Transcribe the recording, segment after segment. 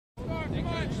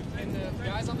and the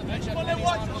guys on the bench have pennies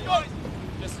on them.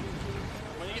 Just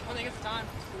when they get the time.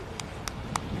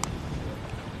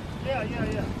 Yeah.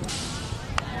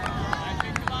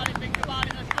 Think about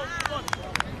it, let's go, come on.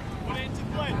 Put it into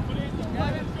play,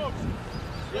 let's go.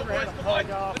 You ever had a play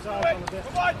guy offside on the bench?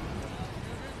 Come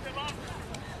on!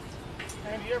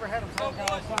 Andy, you ever had a play guy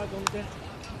offside on the bench?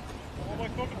 Oh my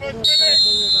God, I've never even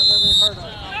heard of it.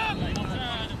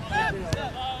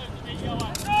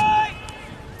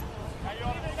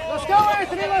 Let's go,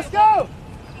 Anthony, let's go!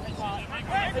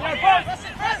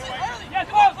 Yes,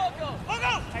 go!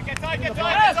 Get tight! Stand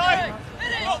up! Yes!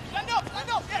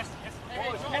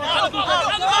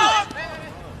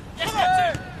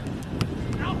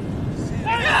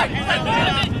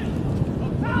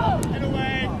 Get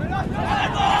away!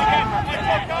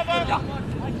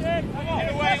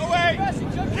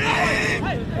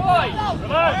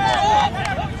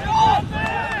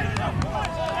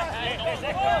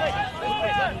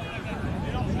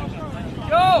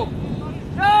 Go!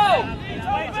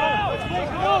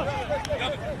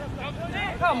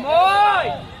 Come on!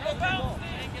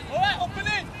 Open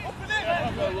it!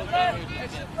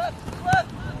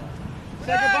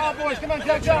 Second ball, boys. Come on,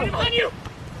 Jojo. On you!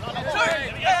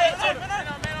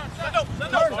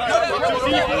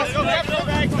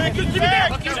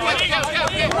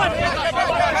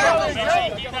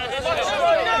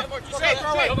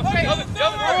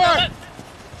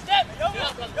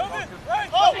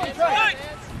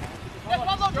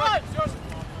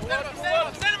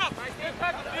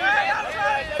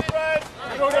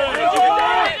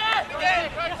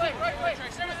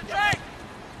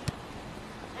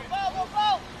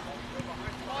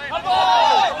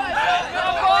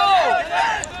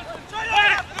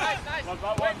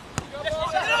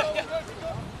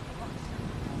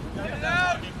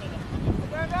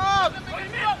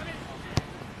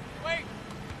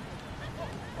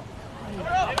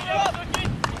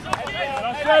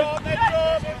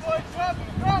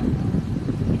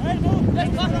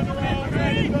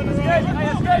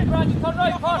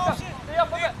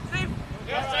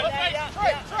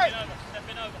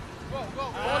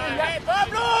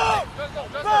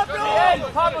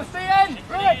 Pablo, stay in!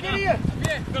 Get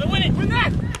in! Gotta win it! Win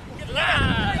that!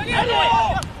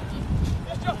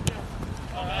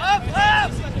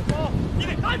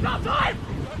 Time!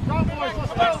 Come on, boys.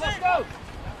 Let's go.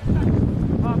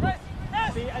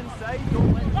 Stay inside,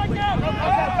 don't let Go.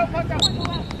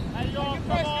 Hey, yo,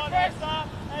 come on, Esther!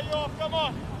 Hey, yo, come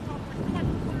on!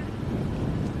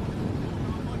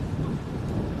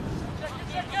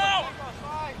 Check go!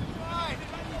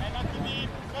 Hey, not too deep,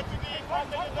 one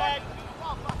to the back.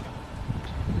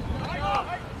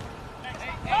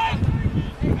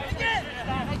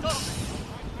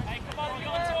 Hey, come on, we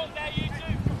got to talk there, you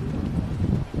two.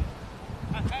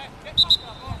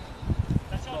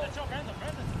 That's your Brandon.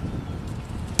 Got it.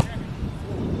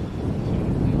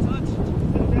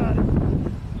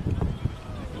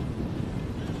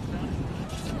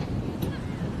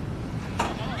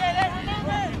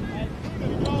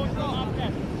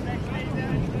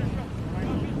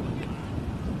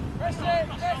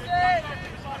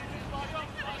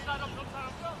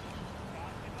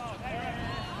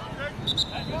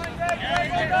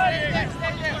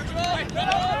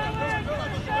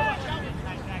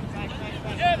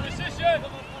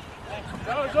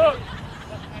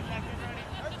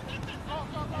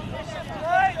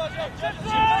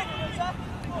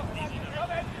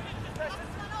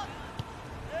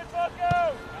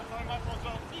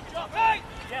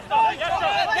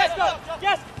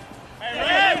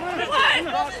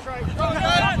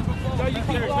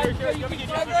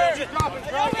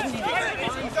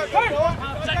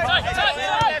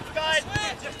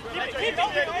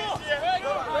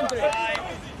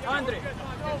 Andre,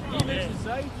 he makes the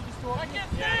side, you just go up.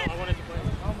 I wanted to play.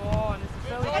 Come on, it's a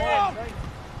silly game, right?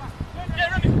 Get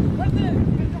ready!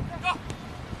 Go!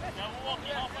 Yeah, we're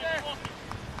walking off.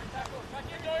 Back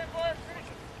in, going for it.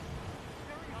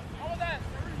 How was that?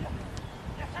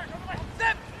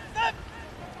 Step! Step! Step!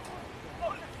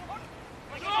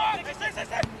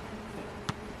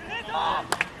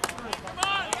 Come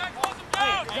on, you gotta close him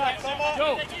down! Zach,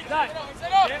 Joe, Zach,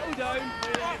 settle down.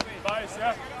 Guys,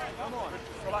 yeah. Come on.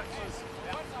 Relax us.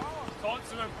 Talk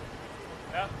to him.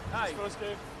 Yeah. Aye. First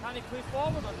game. Can he play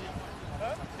forward or not?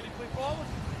 Huh? Can he play forward?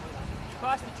 He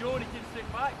passed to Joe and he came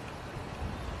straight back.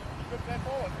 He could play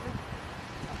forward.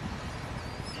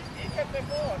 He can play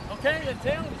forward. Okay, then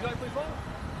tell him he's got to play forward.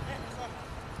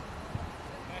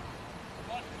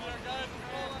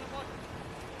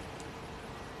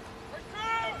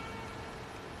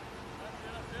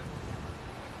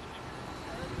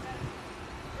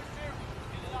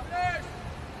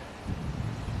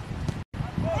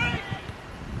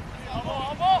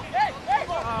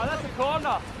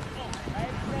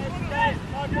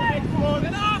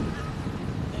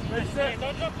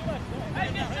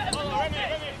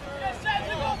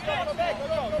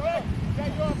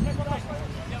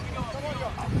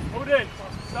 in.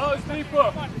 Start as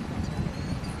deeper.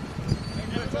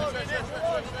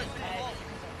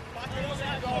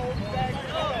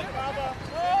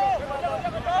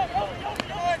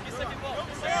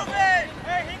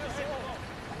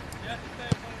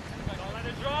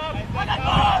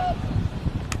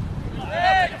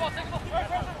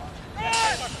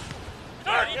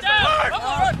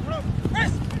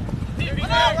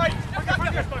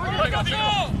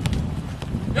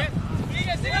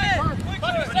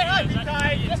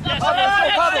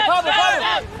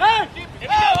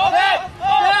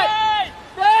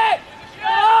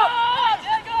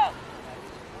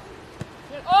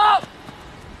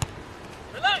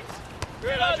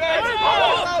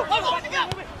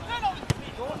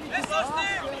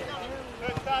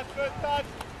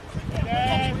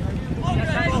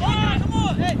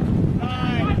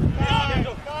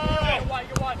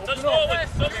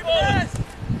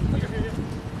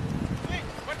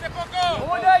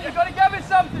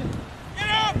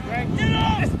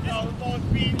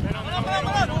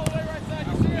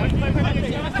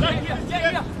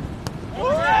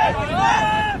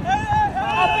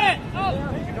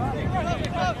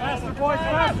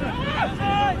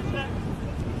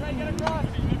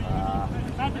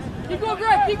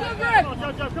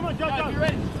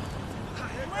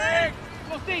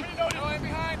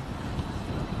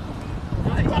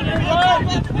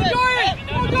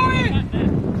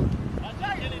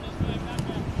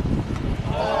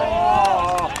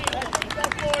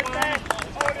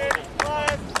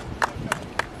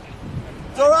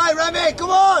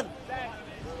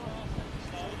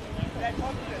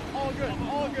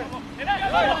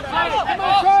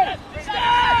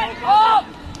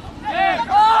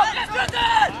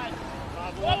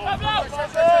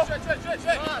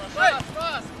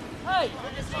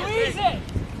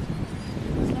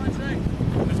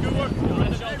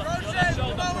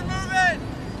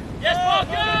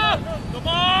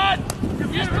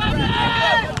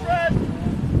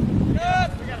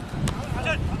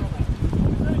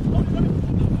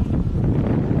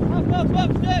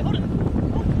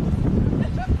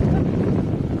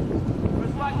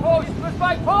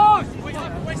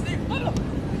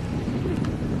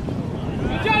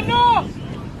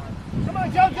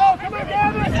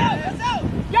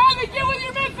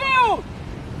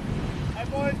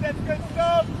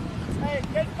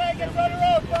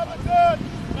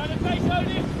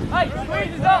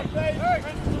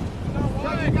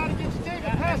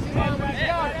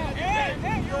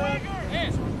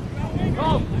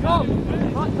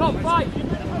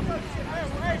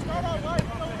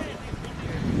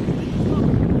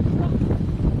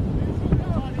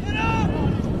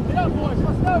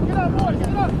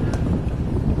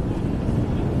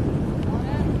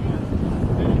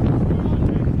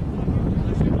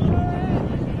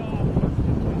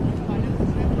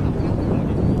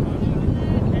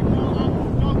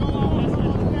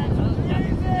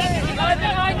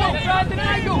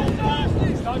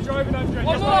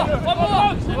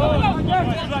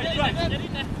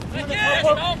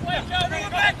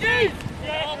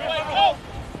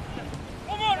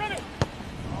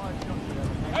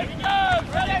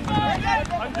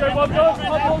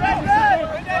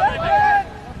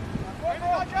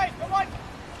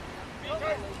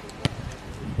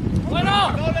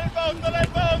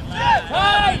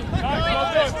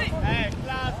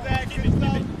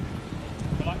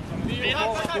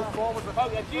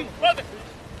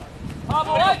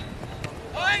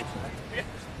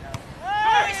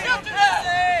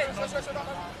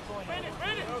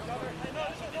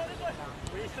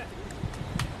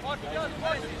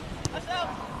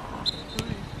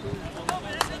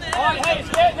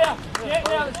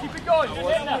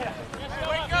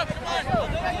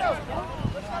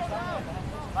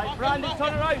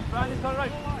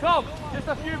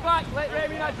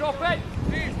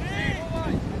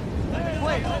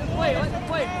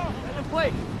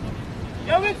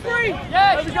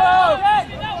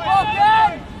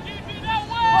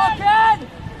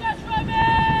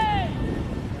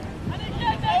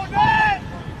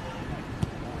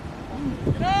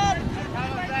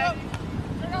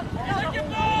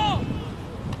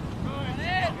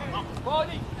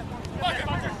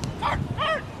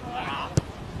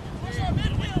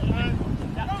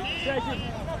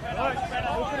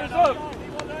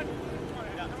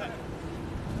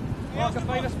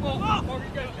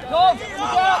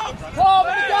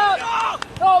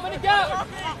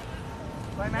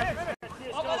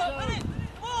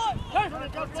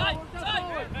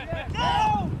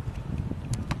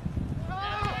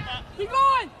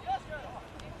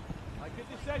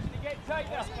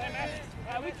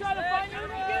 We trying to find you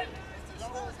again?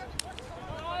 Oh,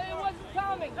 it wasn't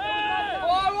coming.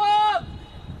 Forward!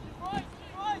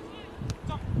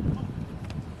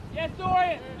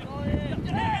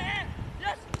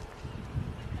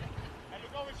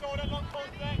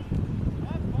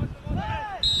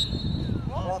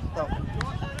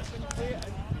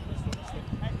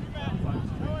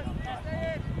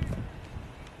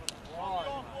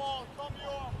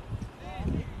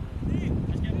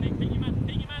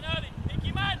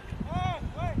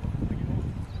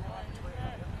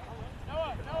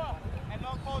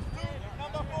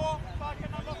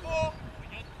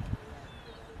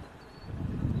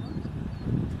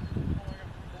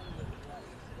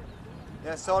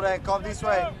 Yes, so then come this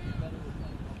way.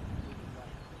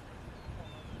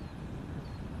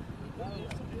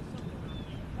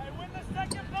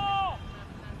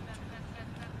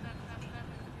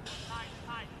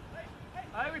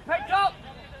 Hey, we picked up!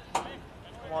 Come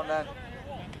on then.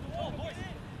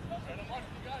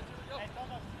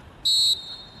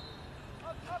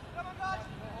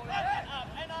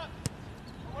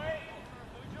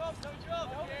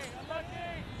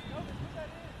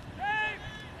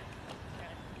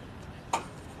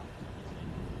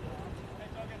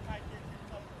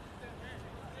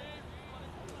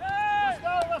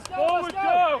 Let's go! Forward,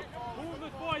 go!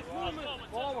 Movement, boys, movement!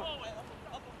 Forward!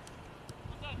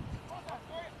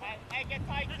 Hey, get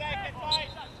tight, Zach, get tight!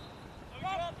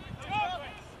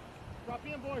 Drop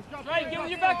in, boys. Drop Trey, in. get drop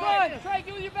with your in, back drop line! in. Trey,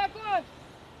 get with your back line!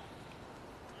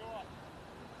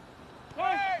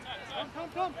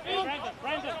 Come.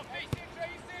 Brandon!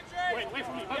 Wait, wait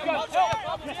for me. Go, Get go, him. go!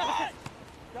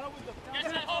 Go with the...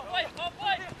 Halfway!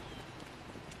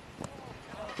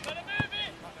 Better move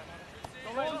it!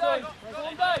 Come on, Dave! Come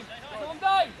on, Dave! Come on,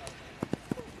 Dave!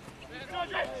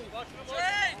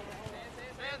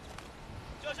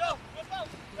 Jojo!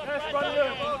 Yes,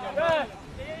 Brandon! Yeah!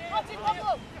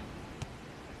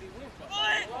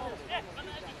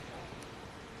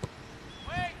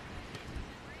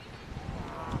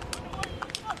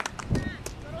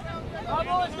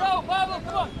 Pablo, let's go! Pablo,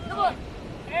 come on! Come on!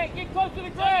 Hey, get close to the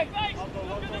Greg!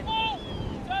 Look at the ball!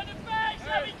 Turn the face!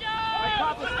 There we go! Hey,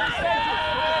 Pablo, stay central!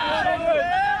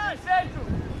 Stay central!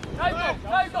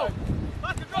 Go!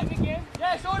 Again.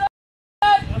 Yes, hold on!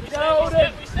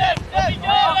 We step! There we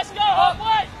go! Let's go!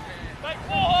 Halfway! Back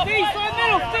four, Steve, halfway! side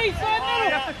middle! Steve, side Oh, middle!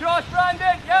 you have to cross,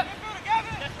 Brandon! Yep!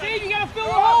 Steve, you gotta fill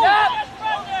the hole! Yep!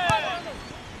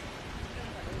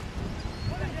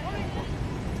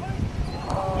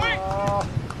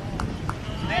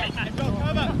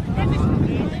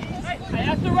 Hey,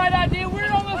 that's the right idea.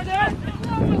 We're almost there.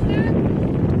 We're almost there.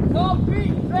 Long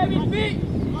feet, baby feet.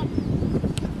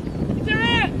 Get your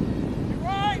hand.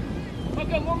 Right.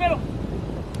 Okay, more middle.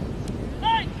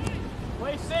 Hey.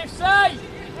 Play safe side.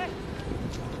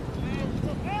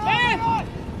 Man.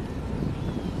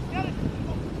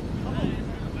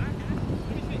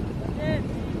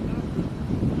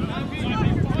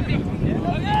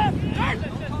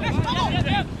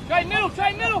 Try middle,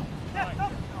 try middle.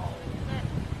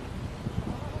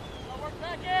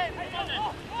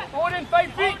 Hold in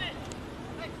 5 feet.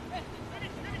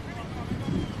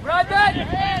 Grab that.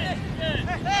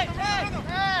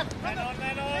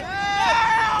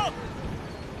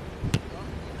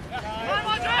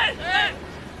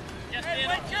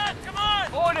 Come on!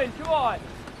 Hold in, come on.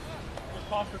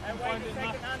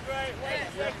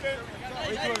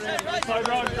 Side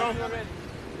round, go!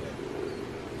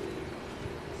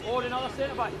 Hold in, other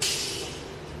centre back.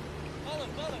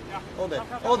 Hold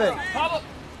it. Pablo.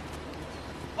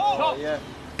 Oh, yeah.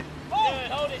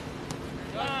 Hold it!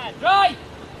 Drive.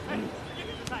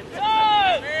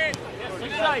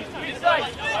 Inside! Inside.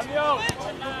 Daniel!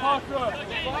 Go Parker!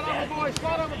 Spot on the boys.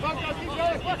 Spot on the buck. Keep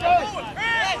going. Keep going.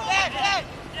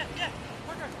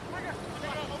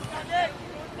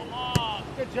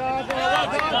 Good job.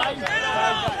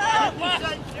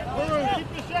 Keep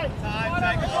your shape.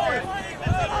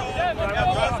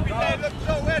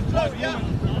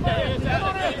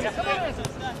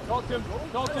 Talk to him!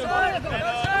 Talk to him! Come on, Anthony.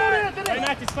 Stay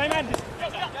Mantis! Stay Mantis!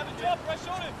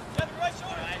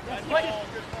 That's fine.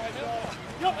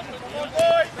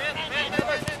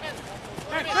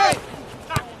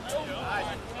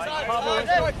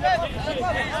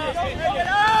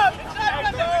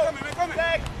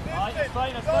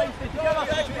 Stay together,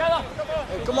 stay together.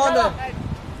 Hey, come on then.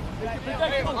 Let's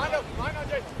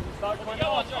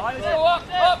go up.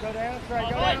 Go down, Trey. Go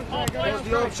down, Trey. Go There's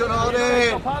down. the option,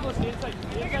 Hardy. Pablo, stay inside.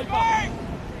 Stay inside, Pablo.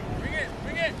 Bring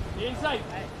it! Stay inside.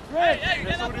 Hey,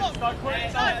 get up! Start putting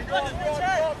it down.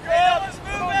 Let's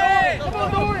move it! Come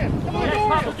on, Dorian. Come on, Yes,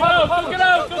 Dorian. Pablo, get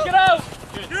out. Get out.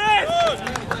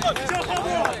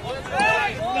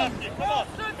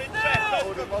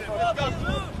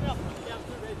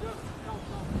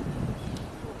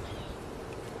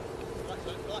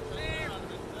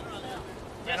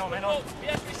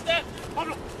 Yes, we step!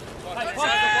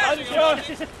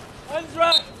 Hands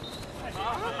right.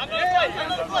 I'm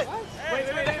gonna play! Wait.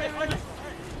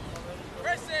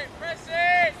 Press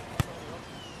it!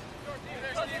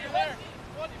 Steve, there.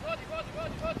 Body.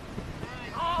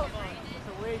 It's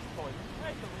a waste point.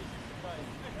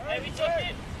 Hey, we took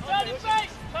it! Turn it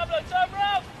face! Pablo, turn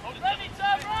round! Remy,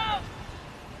 turn round!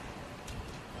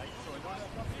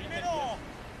 Middle!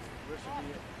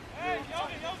 Hey,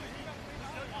 Yogi!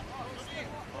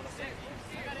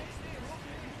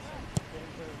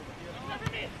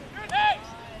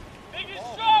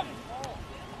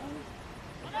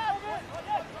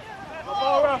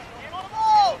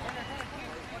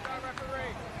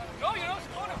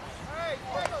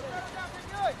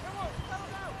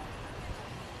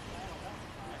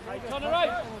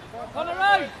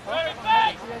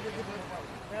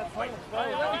 Let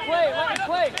him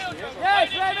play. Yes,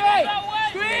 Remy!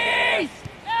 Squeeze!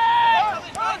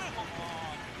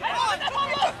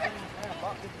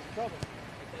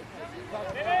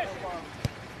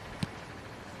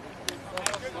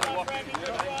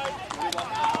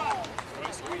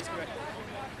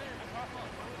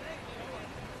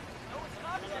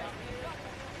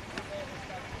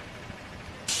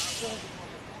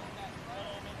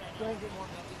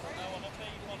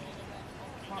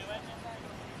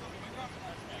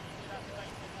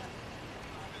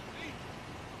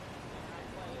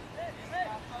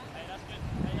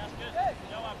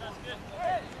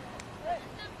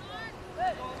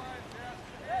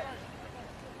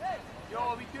 Yo,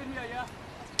 we good here, yeah?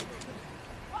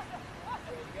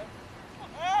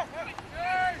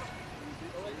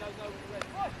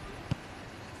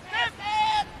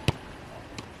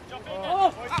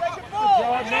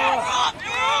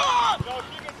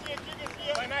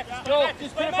 Joe,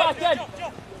 just put it back in.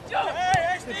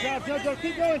 Good job, Jojo.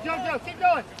 Keep going, Jojo. Keep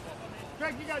going.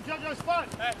 Greg, you got Jojo's spot.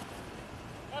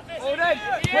 Hold in.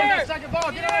 Get on that second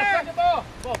ball. Get on that second ball.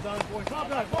 Well done, boys. Well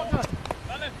done. Well done.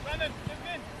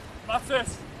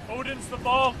 Mattis, Odin's the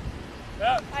ball.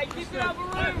 Yeah. Hey, keep it up,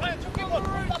 Maroon. Keep it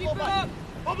up. Keep it up.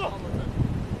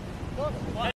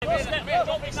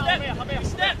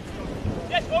 Step.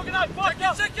 Yes, organise.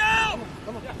 Check out.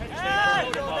 Come on.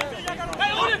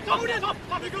 Hey, Odin, come in. No,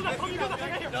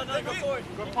 go forward.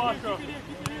 Good Parker.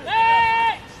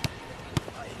 Hey!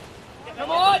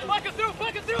 Come on. Back it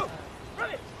through.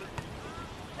 Ready.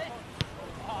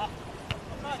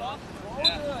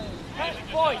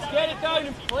 Boys, get it down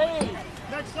and play.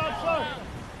 Next up, sir.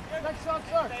 Next up,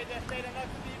 sir. Stay there.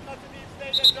 Not too deep.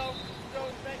 Stay there, Joe.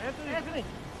 Anthony.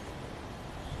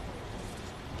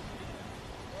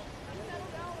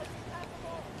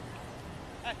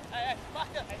 Hey,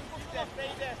 back up.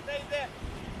 Stay there.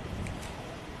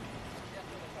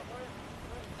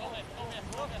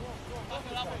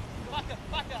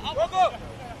 Back up. Go.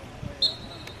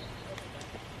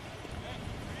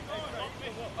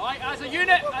 All right, as a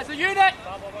unit. As a unit.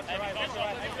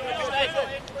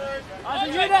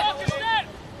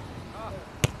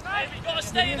 You've got to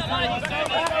stay in the line.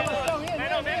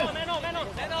 Man on.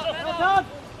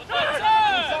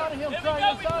 Inside of him, Trey.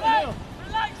 Inside of him.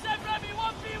 Relax, Remy.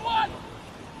 1v1.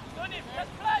 Done him.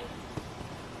 Let's play.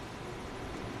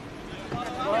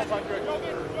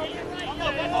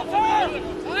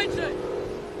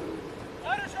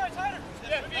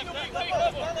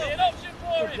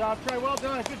 Good job, Trey. Well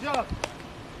done. Good job.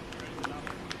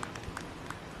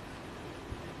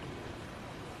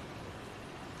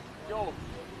 Joe,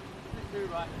 just do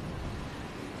right.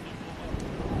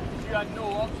 You had no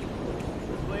option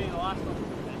to play the last one.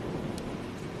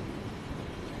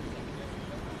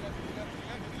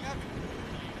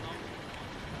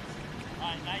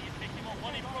 Alright, now you pick him up.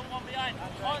 One in front, one behind.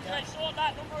 Andre, sort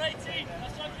that. Number 18.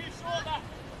 That's on you. Sort that.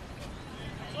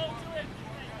 Talk to him.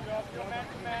 You're man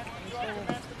to man.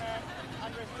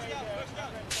 Andre, stay there.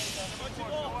 What's your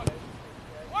ball?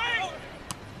 Wait!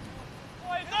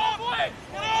 Boys, boys!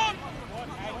 Get on!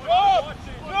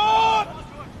 Run!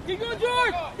 Keep going,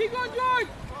 George!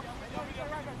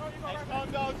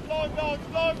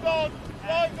 Slow down.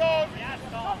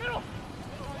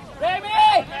 Remy!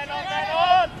 Man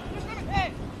on.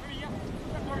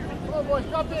 Come on, boys.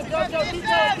 Jump in. Keep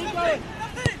going.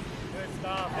 Good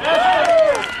stuff.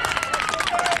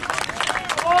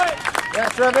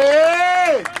 Yes, Remy!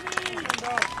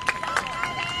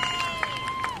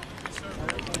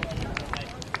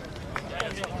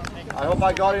 I hope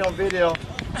I got it on video.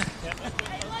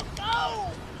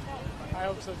 I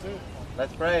hope so too.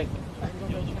 Let's pray.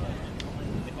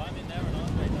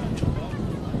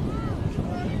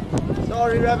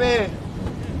 Sorry, Remy.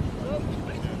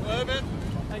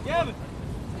 And Gavin!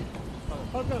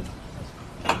 Focus.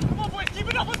 Come on, boys. Keep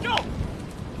it up. Let's go.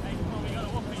 Hey, come on. We got to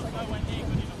walk it. Nowhere near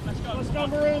good enough. Let's go. Let's go,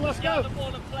 Maroon. Let's Get go. the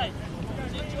ball and play.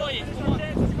 Enjoy it. Come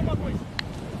on, boys. Get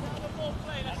the ball,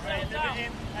 play. Let's settle down.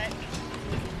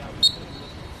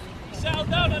 Settle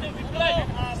down on it. We play.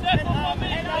 Step up 1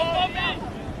 minute. 1 minute.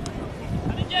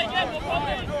 And again, 1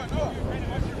 minute.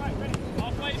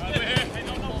 Halfway is good.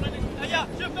 Yeah,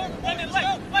 shift over. Run in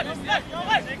left.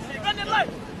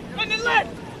 Run in left.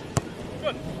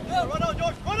 Good. Run on,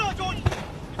 George.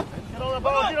 Get on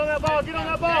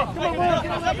that ball. Come on, boys.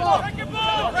 Get on that ball. Take your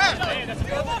ball.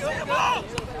 Take your ball.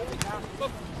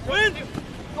 Win.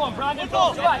 Go on, Brandon.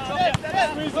 Go back.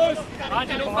 Squeeze those.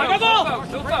 Brandon, don't foul.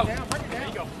 Don't foul. There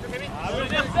you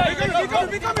go.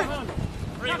 Be coming.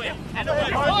 3 win.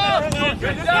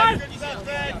 Good job.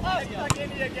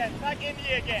 Back in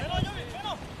here again.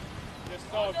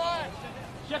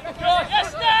 Shift across. Yes,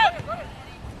 step.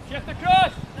 Shift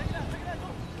across.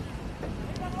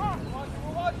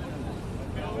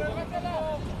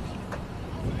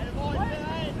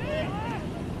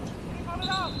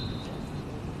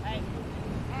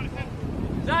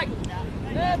 Zach,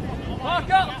 mark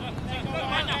up.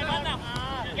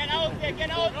 Get out there, get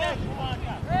out there.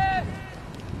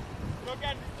 Look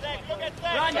at Zach.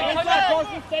 Brandon,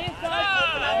 inside. Stay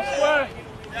inside. Square.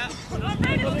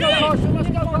 Let's go, Carson. Let's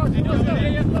go, Carson. Let's go.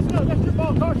 Let's go. That's your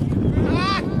ball, Carson.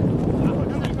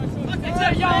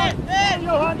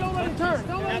 Johan, don't let him turn.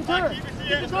 Don't let him turn.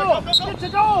 Get to goal. Get to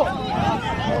goal.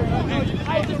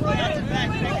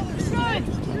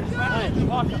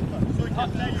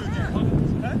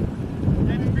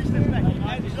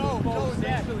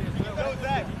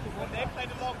 When they play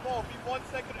the long ball, be 1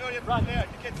 second earlier from there.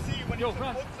 You can see when he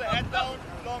puts the head down,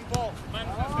 long ball.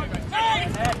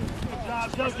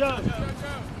 Good job, Joe.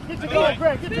 Get to goal,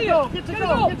 Greg. Get to goal. Get to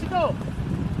goal. Get to goal.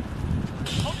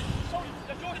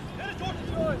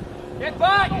 Get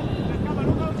back.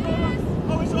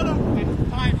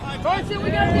 Carson, we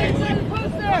got to get inside the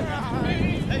post there.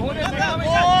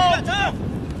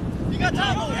 You got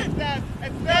time.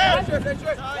 It's there.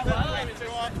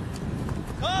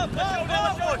 Come.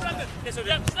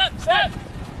 Step.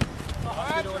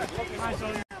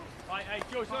 Right, hey,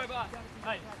 Joe, sorry about that.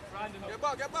 Hey, Brandon. Get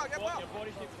back. Your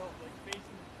body shape's not like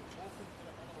facing open.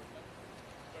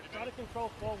 Try to control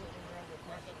forward when you're under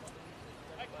pressure.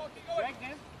 Hey, come on, keep going. Greg,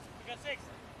 then. You got 6.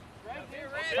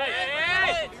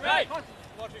 Right.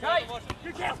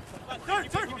 Good kill. Turn.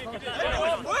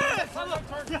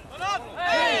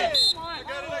 Hey.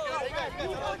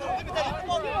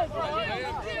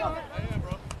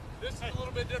 This is a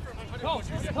little bit different. Come.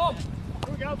 Here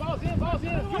we go. Ball's in.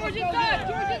 George inside.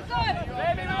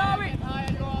 Baby, Robbie.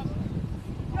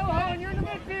 Johan, you're in the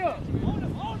midfield.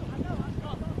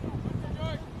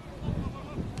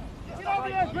 Get over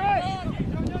there, Greg.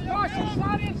 Carson,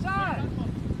 slide inside.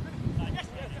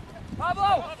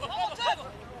 Pablo.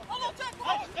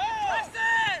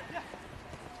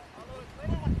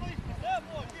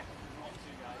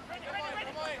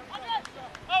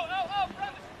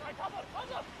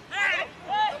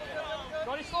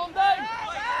 Johnny, slow him down.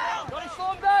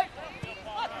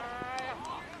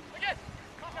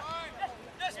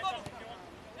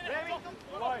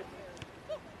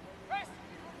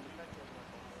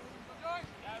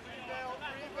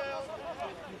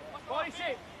 Body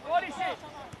shape. Come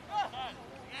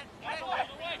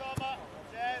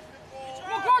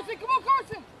on,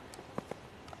 Carson.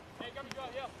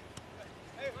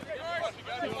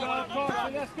 Good job,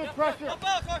 Carson. That's good pressure.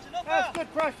 That's good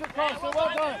pressure, Carson.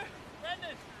 Well done.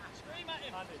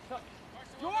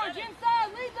 George, inside.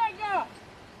 Lead that guy.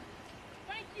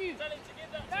 Thank you.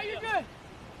 Now you're good.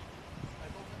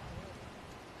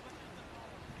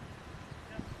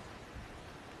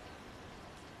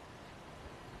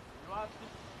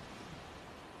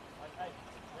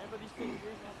 Remember these things.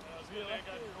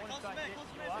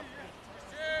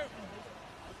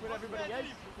 That's what everybody is.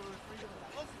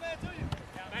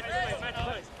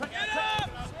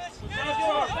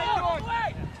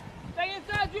 Stay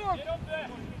inside, George. Get up there.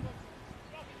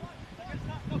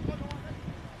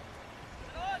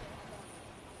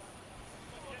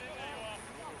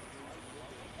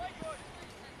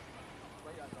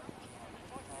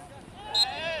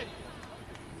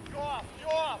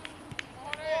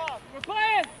 We're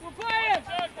playing.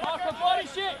 Mark the body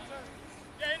shit.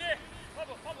 Get in there.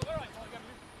 Pablo, all right.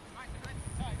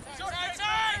 Short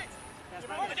outside.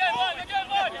 Again, one.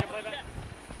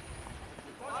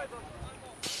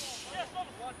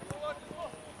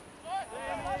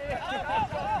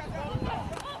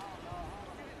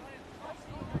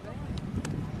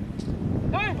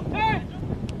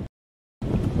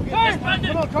 Yes, Pablo. Turn.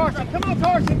 Come on, Carson. Come on,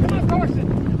 Carson.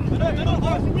 Get him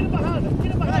behind him. Get him behind him.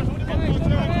 Get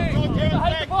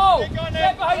behind the ball.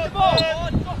 Get behind the ball.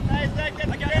 Hey, Zach, get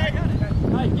the kick.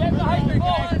 Hey, get behind the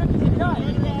ball as quick as you can.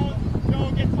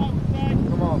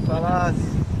 Come on, fellas.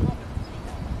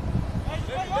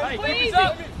 Hey,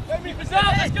 keep us up.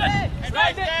 That's good.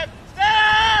 Right there.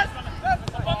 Step!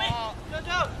 Up on me.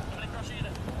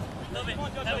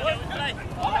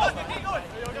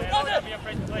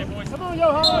 Come on,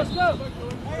 Johan. Let's go.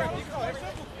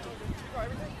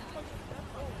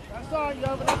 That's all right,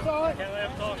 Johan. That's all right. Can't let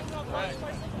him talk.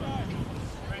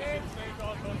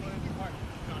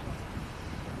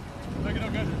 Make it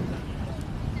up good.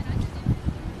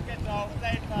 Get off,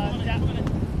 stay fast, yeah.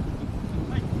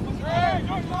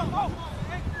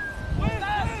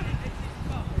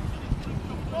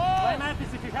 Play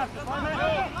Memphis if you have to. Play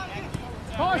Memphis.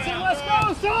 Carson, let's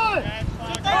go, son!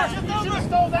 Carson, you should have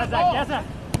stole that ball.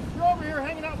 You're over here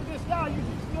hanging out with this guy. You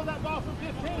should steal that ball from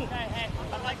 15.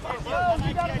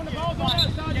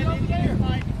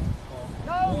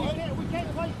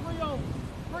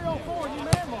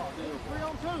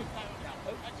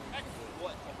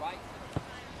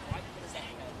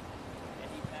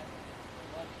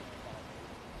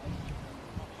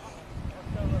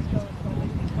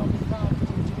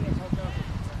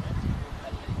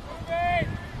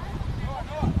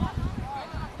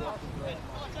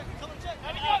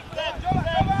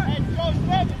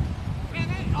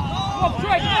 Come on,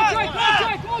 Trey, come on, Trey,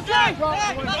 come on, Trey, come on,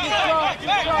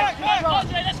 Trey!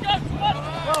 Andre, let's go, come on!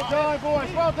 Well done,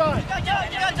 boys, well done. You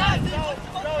got time, There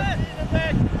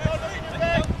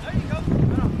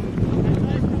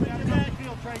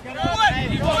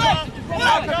you go.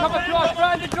 Parker, come across,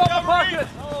 Brandon, drop the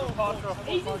Parker!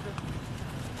 Easy.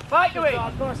 Back away!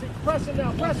 Carson, press him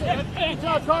now, press him. Good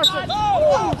job, Carson.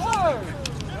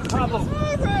 Pablo,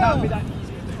 can't be that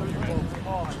easy.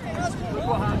 Look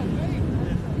what happened.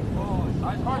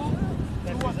 Carson.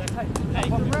 Nice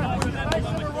in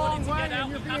the wrong way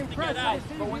and you're being pressed.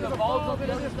 But when the ball's up in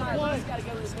the other side, you just gotta go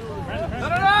to the middle of the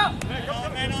field. No!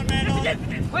 Man on.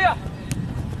 Clear!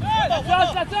 That's us!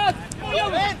 Go,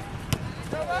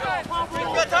 You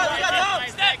got time!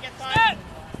 Step!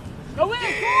 Go in,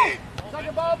 go!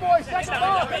 Second ball, boys, second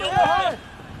ball. Come on, hard.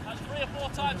 That's 3 or 4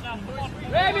 times now, come on!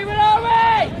 Remy, we're on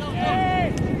way!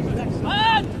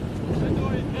 Man!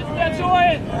 Get to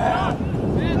it!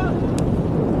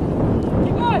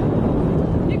 Keep going!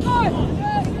 Keep going!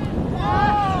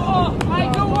 Oh, hey,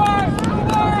 good work!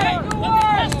 Good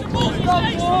work! Go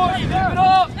forward! Keep it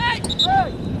up!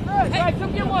 Hey,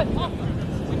 come get one!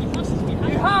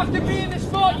 You have to be in the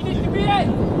spot you need to be in!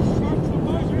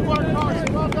 Good work,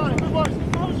 Carson. Well done. Good work.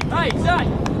 Hey, Zach!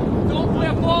 Don't play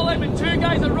a ball in when 2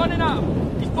 guys are running at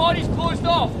him. His body's closed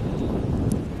off.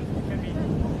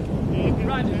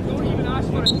 Brandon, don't even ask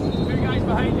for it. 2 guys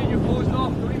behind you, you're closed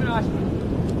off. Don't even ask for it.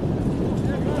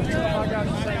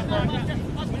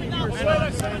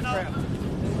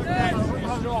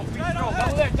 Let's go!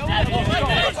 Come on!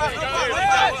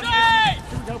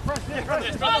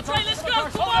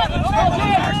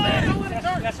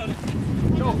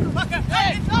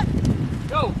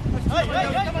 Go!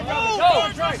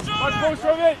 One post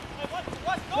from it.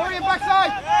 Corey in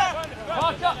backside.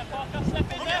 Park up!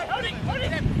 Step in there!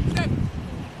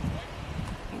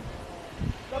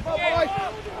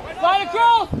 Slide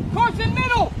across! Course in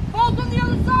middle! Ball's on the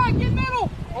other side! Get middle!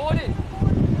 Hold it!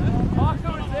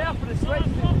 Parker is there for the switch.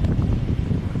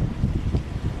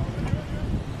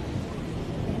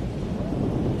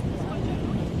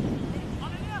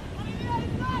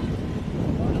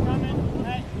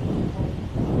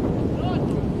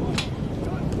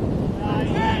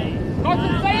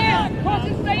 Carson, stay in!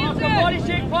 Carson, stay inside! Body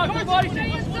shake, Parker, body shake!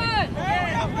 Stay inside!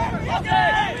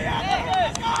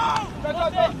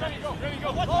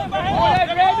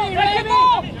 Remy! Take it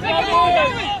ball! Take it ball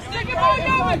going! Take it ball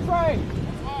going!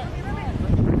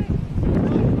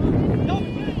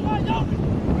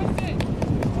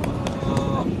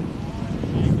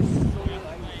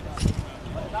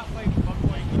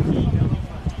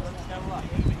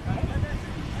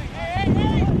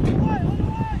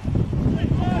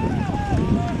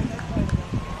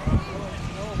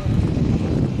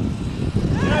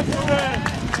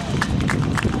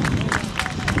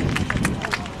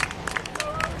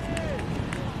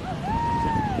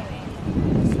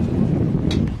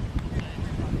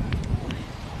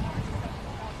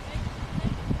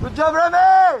 Good job, Remy!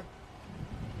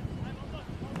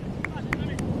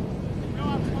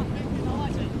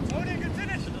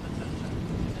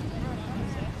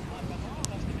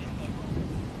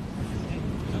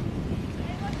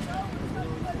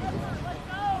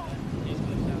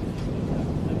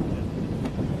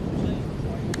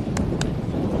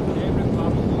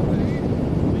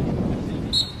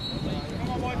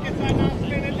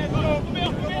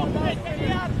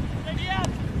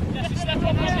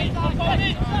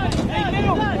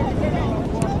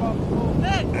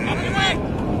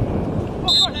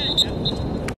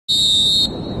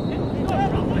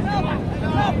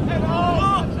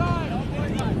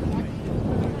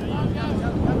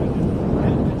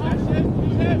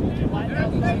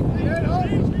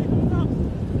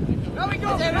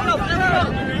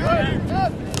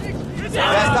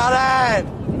 Yes, Darren!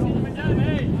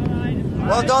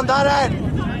 Well done, Darren!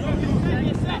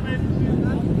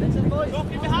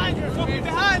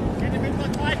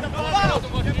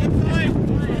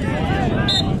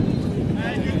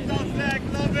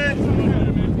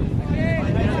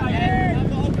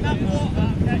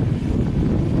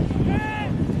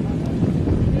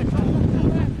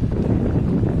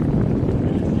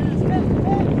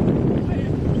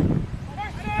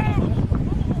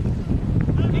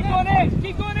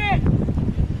 Keep going in!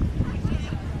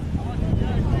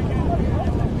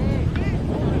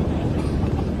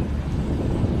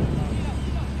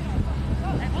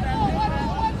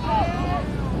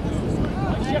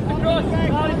 Shift across,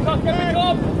 Marty, tuck every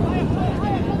top.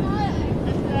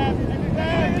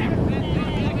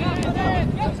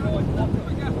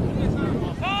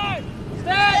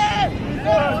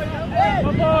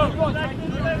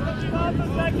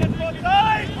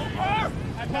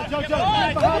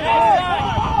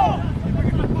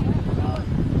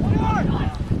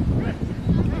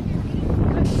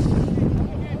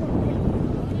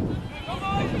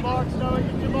 Mark, Snowy,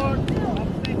 get your mark.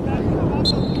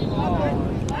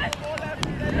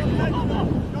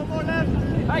 No more left.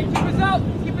 Hey, keep us up!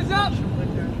 Keep us up!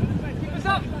 Keep us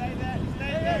up!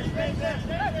 Stay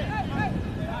there.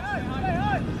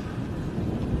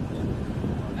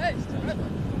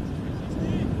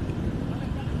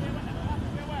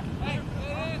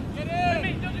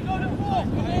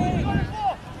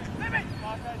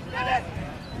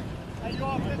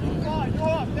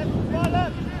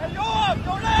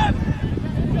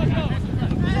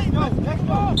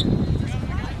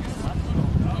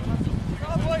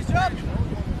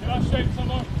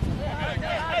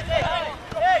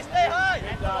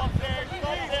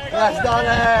 Yes,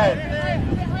 Donald!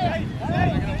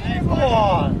 Come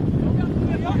on!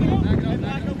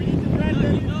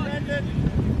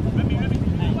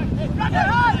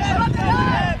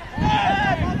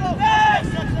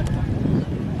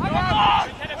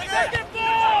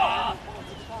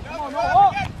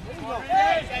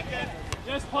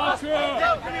 Yes, Patrick!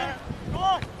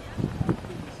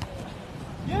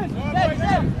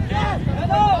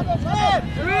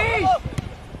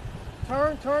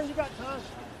 Turn, you got time.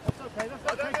 That's okay, that's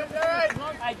okay.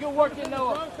 Hey, good work in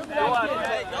Noah.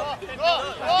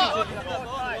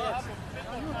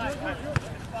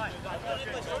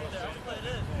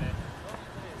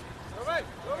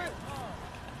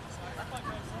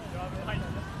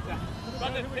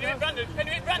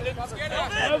 Brandon. Scared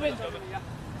of Move it.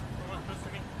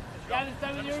 Gavin,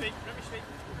 stay with you.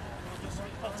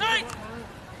 Take!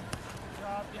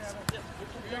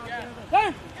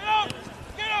 Turn!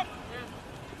 Get up!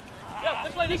 Yeah,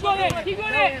 this way, Keep going in! Keep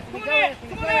going in! Come on in!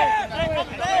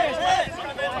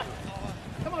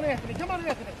 Come on in! Come on,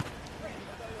 Anthony.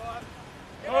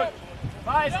 Good.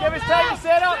 Nice, give us time to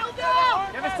set up.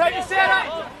 Give us time to set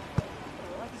up.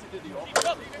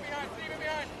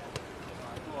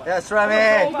 Yes,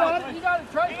 Remy. You got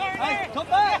it, Trey. Hey, come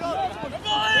back.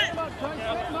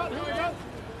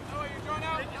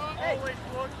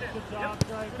 Good job,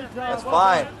 Trey. Good job. That's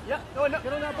fine. Yeah, no, no.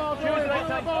 Get on that ball, Choose the right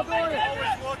Dorian.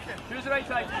 side. Choose the right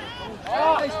side.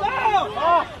 Oh,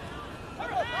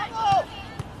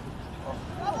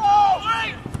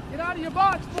 Get out of your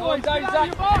box, boys. Go, Get out of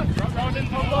your box.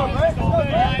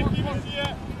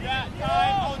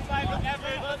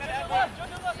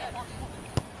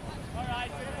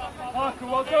 Parker,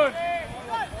 well done.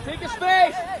 take a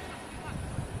space.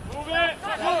 Move it.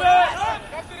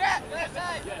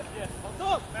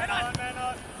 Man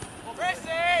on. Press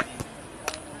it!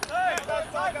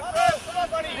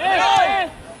 Yeah.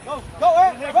 Go, Go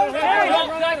ahead.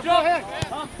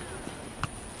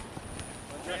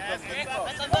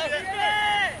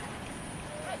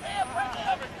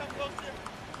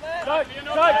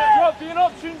 Drop, be an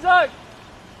option zone.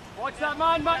 Watch that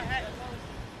man, mate.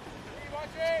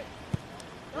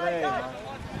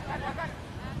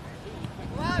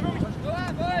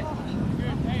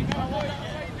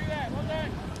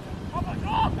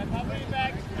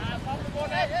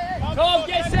 Tom,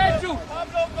 get central.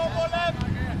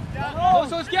 Close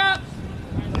those gaps.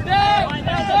 Stay.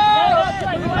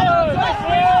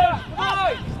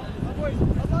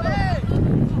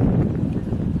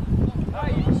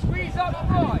 Hey, you can squeeze up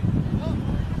the right.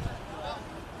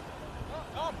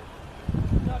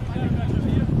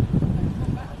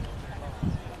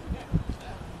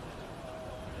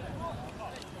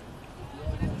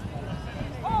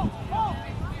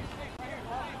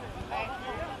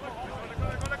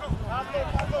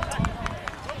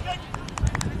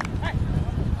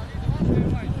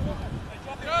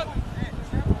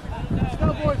 Let's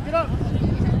go, boys. Get up.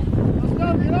 Let's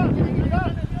go. Get up. Get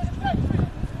up.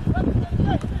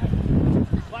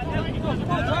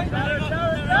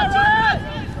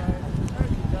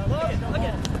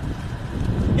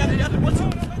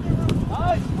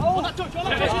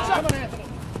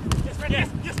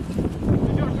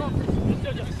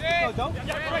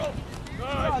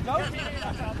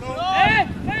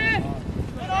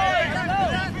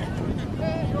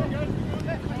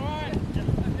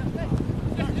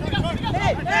 Come on,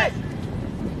 Anthony.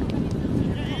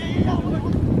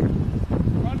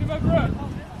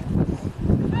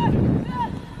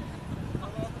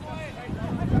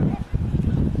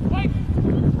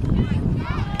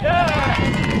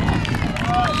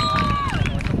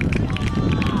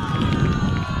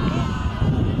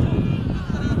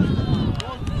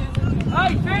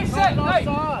 Hey, face it! Hey!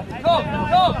 Go!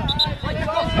 Like a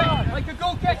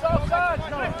goal kick!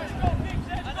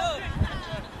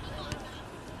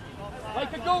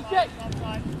 Like a goal kick!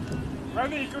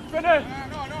 Remy, good finish.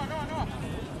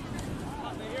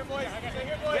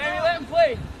 Jamie, let him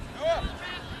play.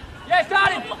 Yes,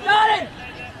 got him! Got him!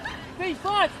 Steve,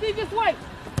 slide! Steve, this way!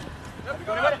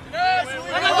 Come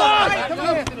on,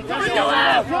 Anthony.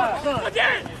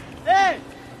 Again! Hey!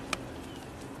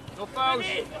 No fouls.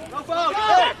 No foul.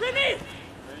 Back, Remy!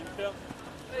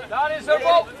 That is her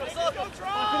ball.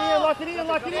 Lock it in.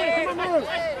 Come on, move.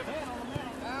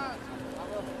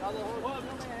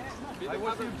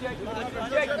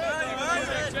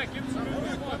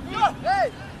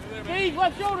 Steve,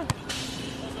 left shoulder.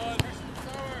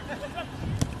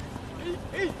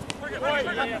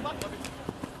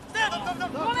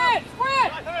 Come on in,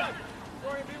 sprint!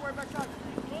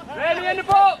 Ready in the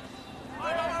boat!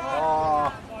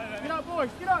 Get up, boys.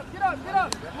 Get up. Come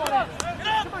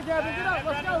on, Gavin. Get up.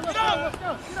 Let's go.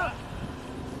 Get up.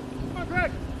 Come on,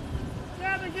 Greg.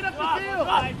 Gavin, get up the field.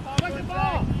 Take the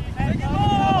ball.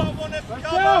 Let's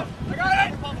go. I got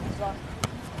it.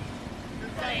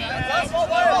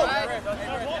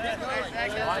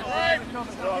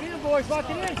 Lock it in, boys. Lock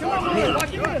it in. Come on, boys.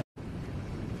 Lock it in.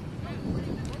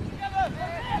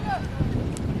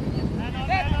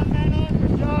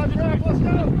 Good job, Greg. Let's go.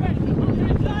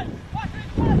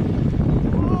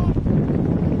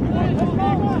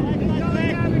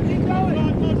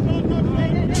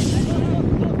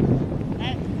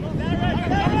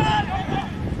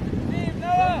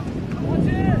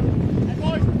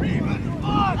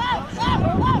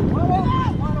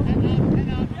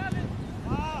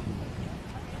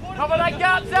 Cover that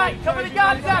gap, Zach! Cover the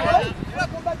gap, Zach!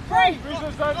 Free!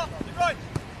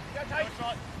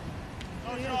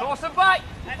 Toss him back!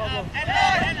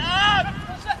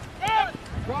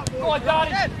 Go on,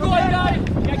 Daddy! Go on, Daddy!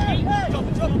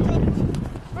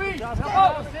 Free! Come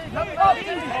up!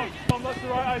 Tom, that's the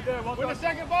right idea. Win the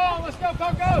second ball. Let's go,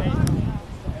 Coco.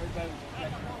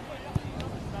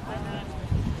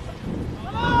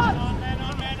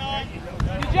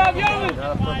 Good job, Yeoman!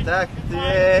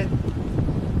 Protected.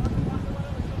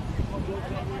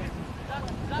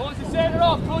 Close the centre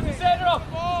off! Close the centre off!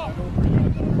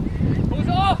 Close it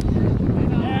off!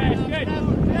 Yes, good!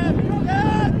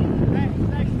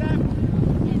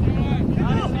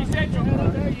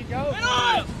 There you go.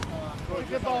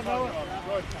 Good ball, Noah.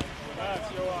 Good.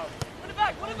 Put it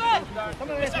back! Put it back! Come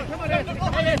on,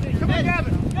 Anthony. Come on,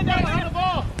 Gavin. Get down behind the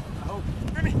ball.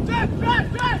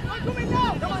 Drive. Come in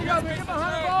now. Come on, Gavin. Get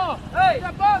behind the ball. Hey,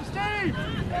 that ball, Steve.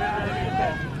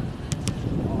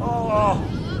 Oh.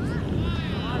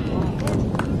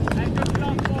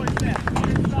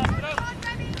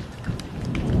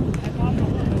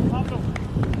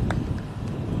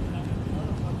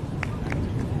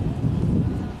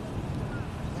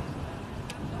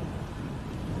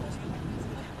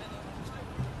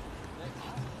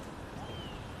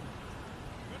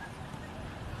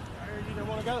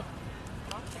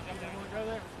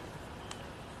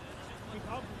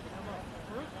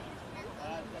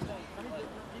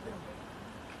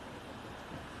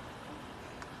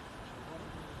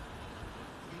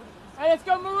 Hey, let's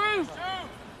go, Maroon!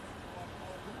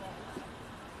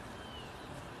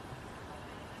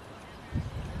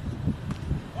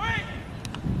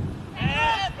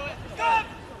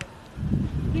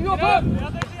 You go, Bob!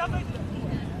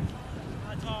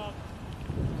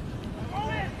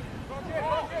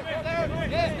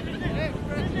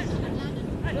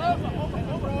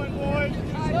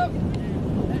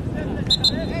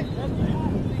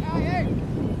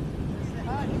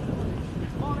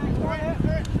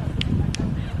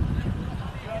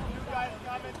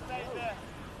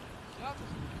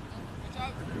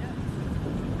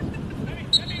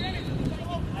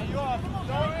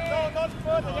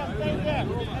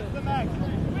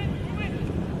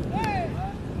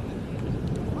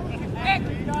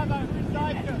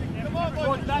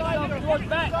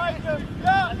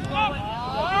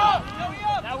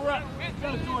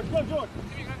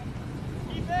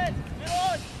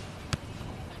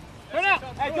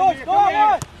 Hey, George, go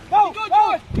on! Go,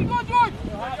 George! Keep going, George!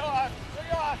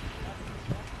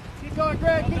 Keep going,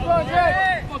 Greg. Keep going, Greg.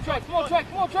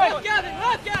 Come on, Trey. Left,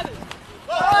 Gavin!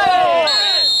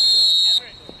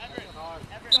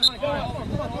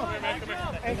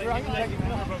 Andrew, I can take it.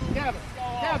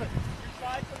 Gavin.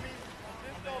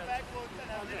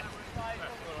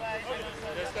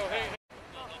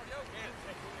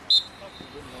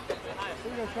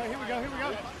 Here we go.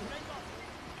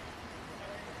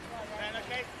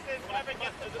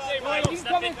 You can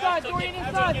come inside, Dorian,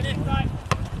 inside.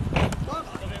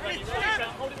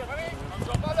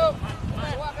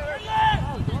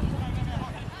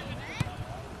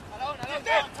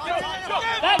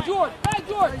 Back, George!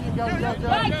 There you go, George.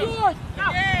 Back, George!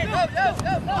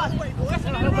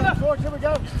 George, here we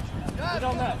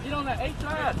on that. Get on that. 8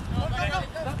 side.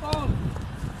 Step on.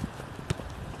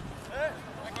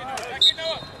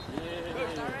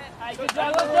 Hey, good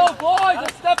job. Let's go, boys.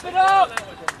 Let's step it up.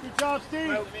 Good job,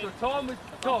 Steve. So Tom, Good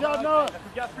job, Noah. we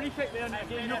got free kick there.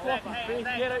 Get your blocking space.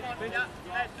 Get out.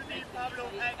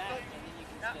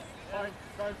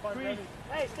 Space.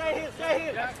 Hey, stay here, stay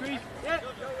here. Yeah, crease. Yeah.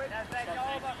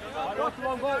 Cross the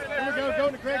long ball. Here we go, go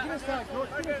to Greg. Get inside, George.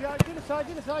 Get inside,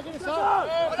 get inside, get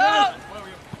inside.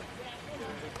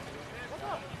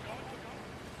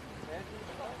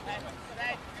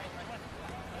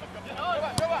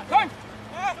 Turn.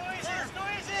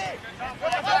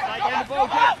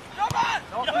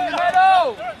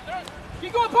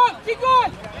 Keep going, Punk! Keep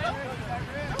going!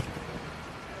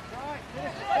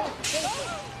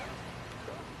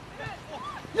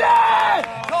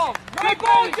 Yeah! Come! Great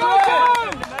ball, go!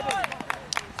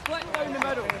 Split down the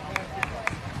middle.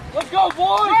 Let's go,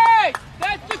 boys! Greg!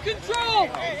 That's the control!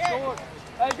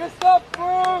 Hey, good stuff,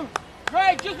 bro!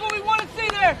 Greg, just what we want to see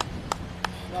there!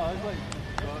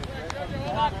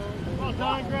 Well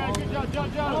done, Greg. Good job,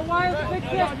 John. Oh, why is it big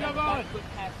kick?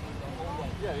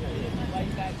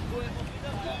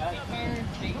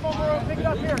 Come on, bro. Pick it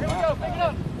up here. Here we go. Pick it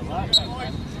up.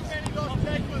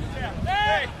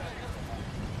 Hey!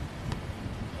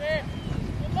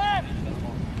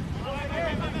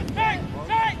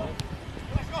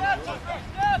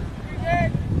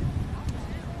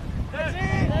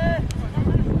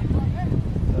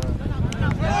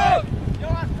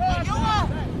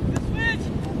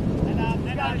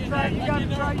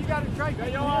 You got to try.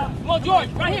 Come on, George,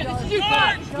 right here. This is you,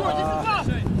 George. This is us.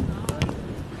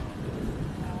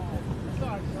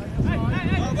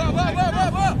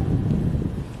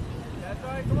 That's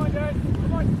right. Come on, Dad.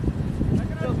 Come on.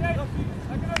 Take it up, Dave.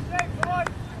 Come on.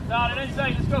 Down and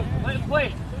inside. Let's go. Let him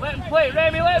play. Let him play.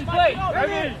 Remy, let him play.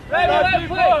 Remy, let him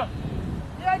play.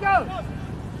 Yeah, go.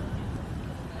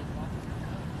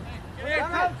 The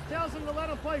coach tells him to let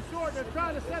him play short. They're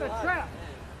trying to set a trap.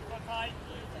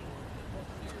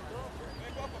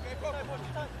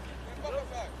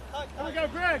 Here we go,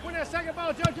 Greg. Win that second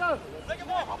ball, JoJo. Second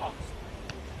ball.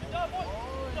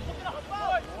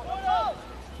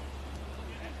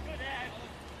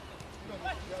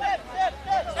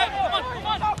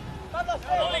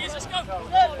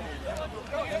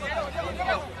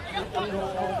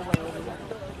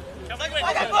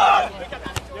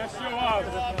 Yes, you are.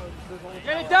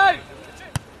 Get it down.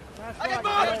 Yes,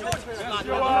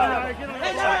 you are. Get on the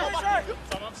good job.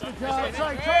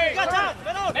 Try.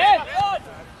 Man.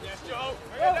 Yes, Joe.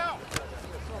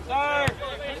 Turn.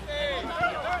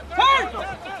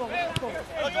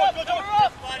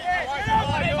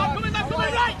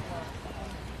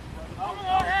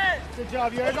 Good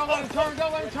job, you. Don't let him turn.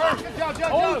 Don't let him turn. Good job,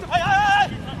 JoJo.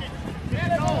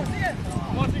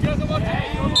 Once he goes,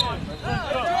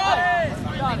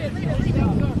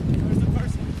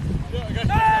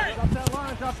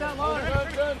 drop that line.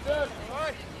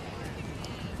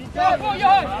 Keep Go, going.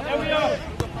 Johan. There we go.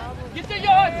 Get to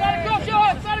Johan. Side across,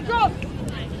 Johan. Side across.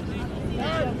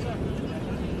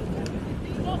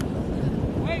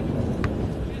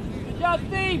 Good job,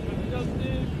 Steve.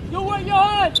 Do it,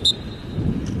 Johan. Here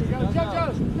we go. JoJo.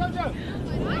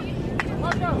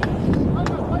 Marco,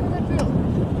 play the midfield.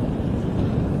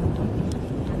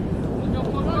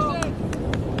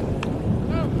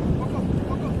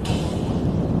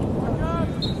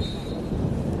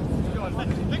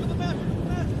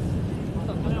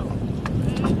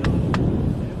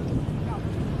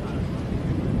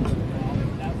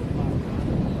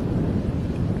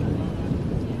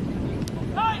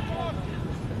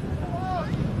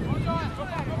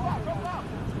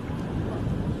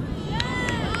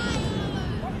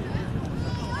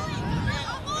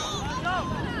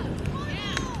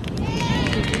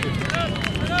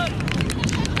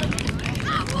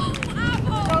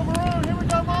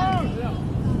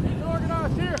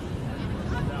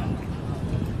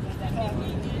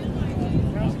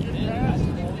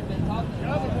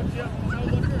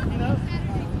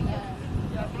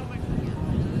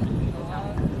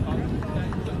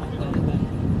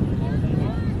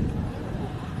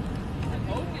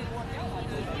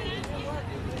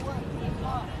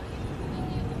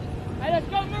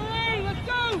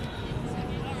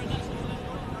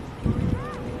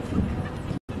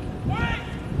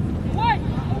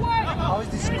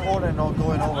 Not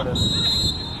going over this.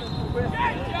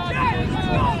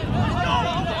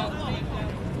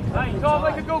 Hey, Tom,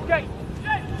 like a go kick.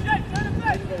 Hey,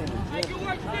 good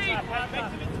work, Steve.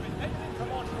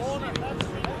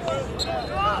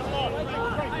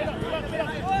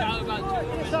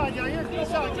 Inside, Yair.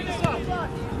 Inside. Get inside.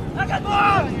 I got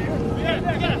ball.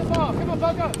 Come on,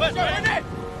 Bogo.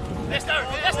 Let's go.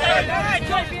 Let's go.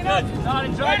 Good.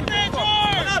 Starting drive.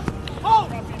 Oh!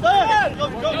 There! Go.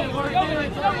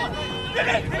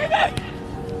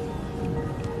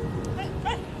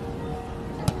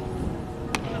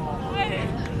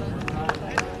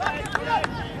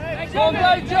 Go on,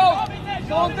 Dave, Joe.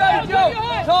 Go on, Dave, Joe.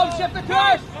 Tom, shift the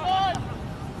course.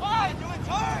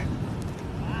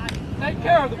 Take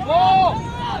care of the ball.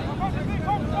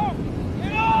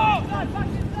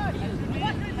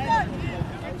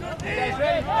 Guys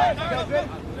ready? Guys ready?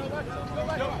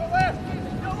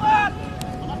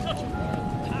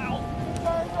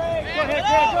 Go ahead,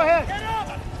 Greg, go ahead.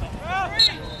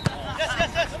 Yes.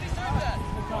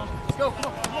 Let's go, come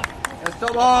on. Let's go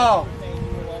ball.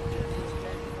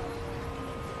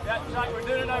 Yeah, Jack, we're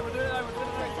doing it now, we're doing it now.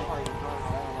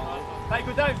 Hey,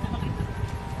 go down.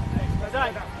 Go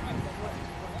down.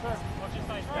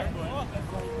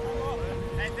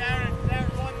 Hey, Darren,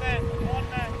 one man.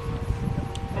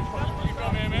 You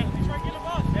come here, man.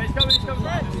 Yeah, he's coming.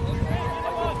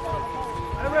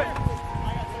 Everett.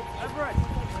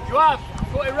 You have.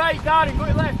 Go to right, Darren, go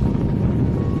to left.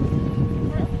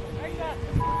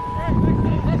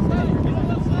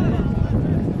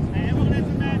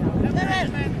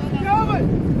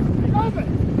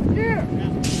 Here!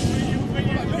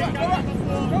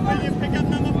 Pick up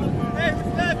number 4. Hey,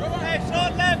 left. Hey,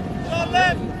 short left.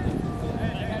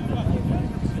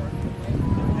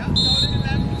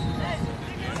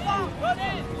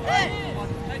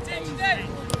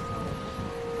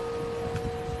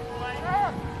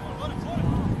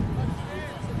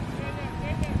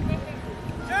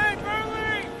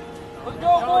 Let's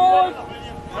go, boys.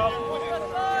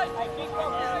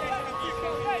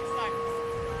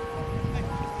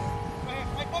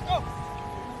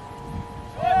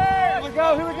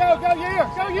 Here we go, go here!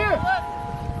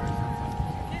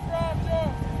 Keep right, Joe.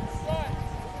 Right.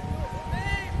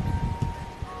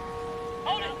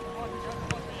 Hold it.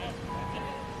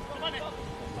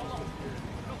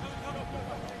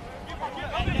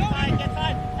 Get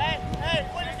tight. Hey,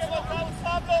 when you get one foul,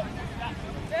 stop look.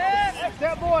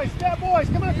 Step boys,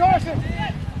 come on, Carson!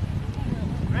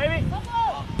 Ready?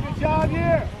 Good job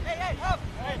here! Up.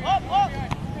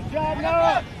 Good job,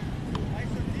 Noah!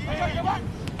 Come on.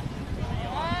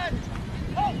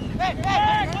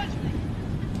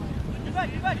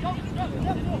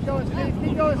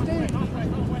 Keep going, Steve!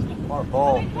 More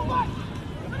ball.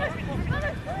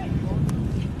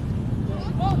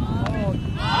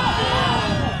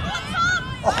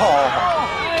 Oh.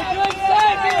 Hey, good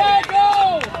save, Diego!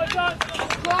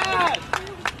 Class!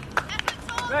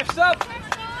 Refs up!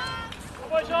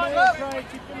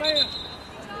 Keep the man!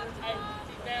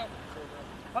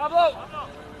 Pablo!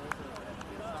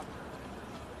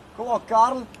 Come on,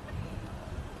 Carl.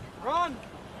 Run!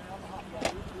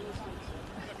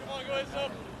 Come on, go ahead,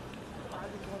 up.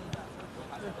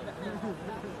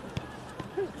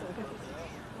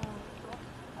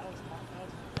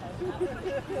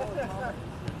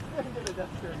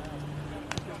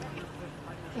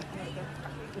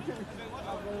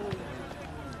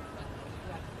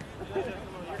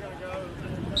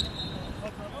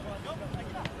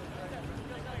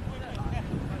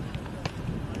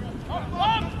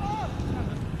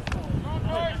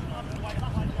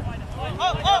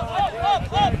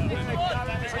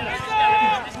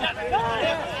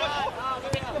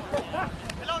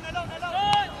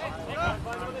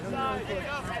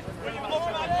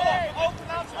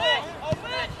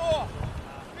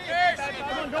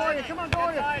 Come on,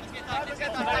 Dorian!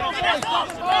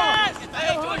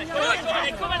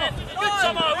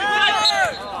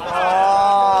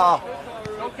 Oh.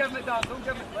 Don't give him it, Don. Don't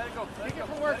give him it. Let it go. Kick it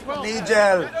from where it's 12.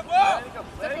 Nigel.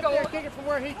 Let it go. Kick it from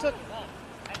where he took it.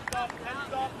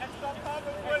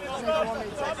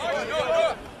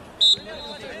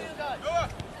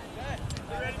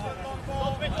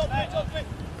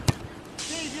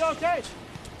 Steve, you okay?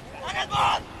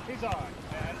 He's all right.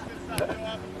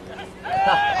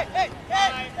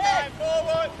 Hey,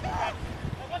 forward.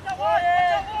 Watch that one.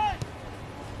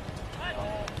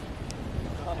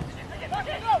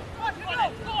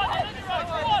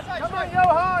 Come on,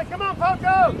 Johan! Come on,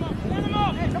 Poco!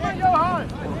 Come on, Johan!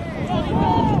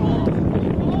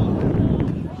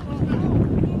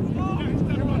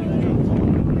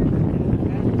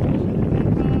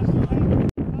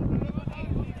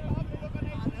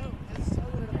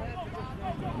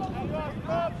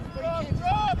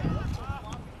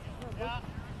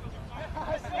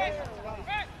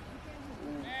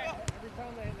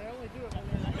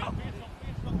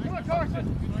 Carson!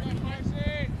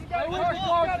 You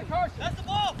got it, Carson! That's the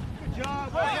ball! Good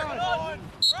job, well done.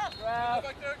 Go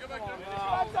back there, go back there.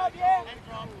 What's up, yeah?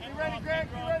 You ready, Greg?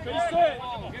 You ready, Greg? Face it.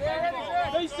 Get ready, Greg.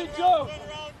 Face it, Joe.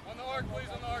 On the arc, please,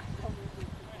 on the arc.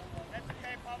 That's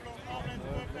okay, Pablo. Pablo is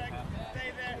perfect. Stay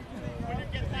there. When you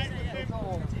get tight with him.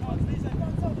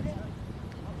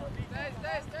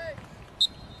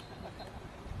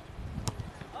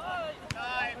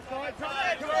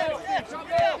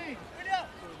 Stay.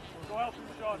 Go help him,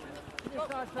 Sean.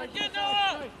 Get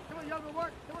Noah! Come on, young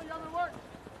work.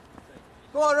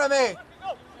 Go on, Remy.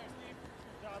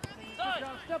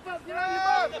 Step up, get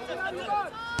out of your box. Get out of your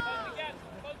box.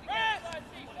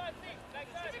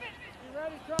 You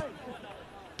ready, Trey?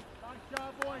 Nice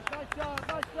job, boys. Nice job.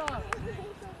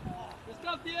 Good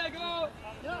stuff, Diego.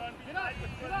 Get up.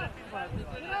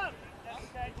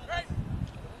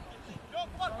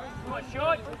 Come on,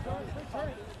 short.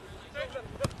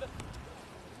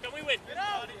 Can we win? Get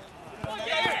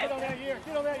on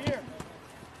that year.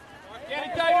 Get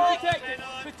it, David.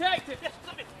 Protect it. Yes,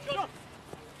 flip it. Go.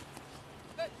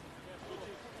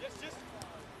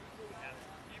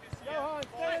 Go, Hans.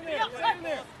 Stay in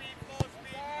there.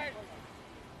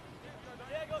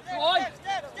 Slide.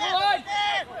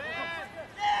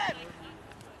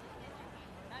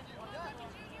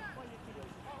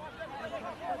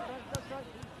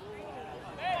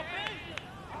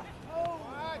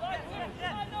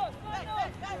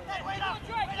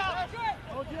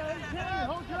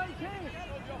 Hold your 18.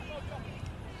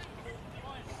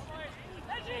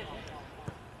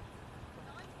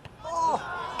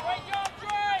 Great job,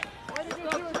 Trey. Way to Good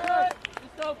get you a stuff, Trey.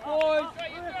 Good stuff, boys.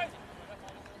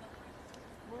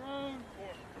 Maroon.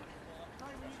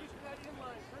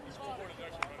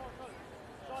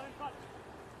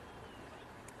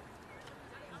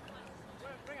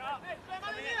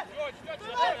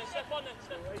 Step on then.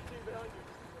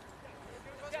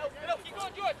 Keep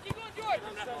going, George. Get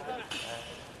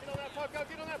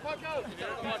on that puck, go.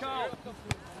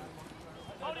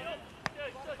 Hold it up.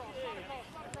 Good.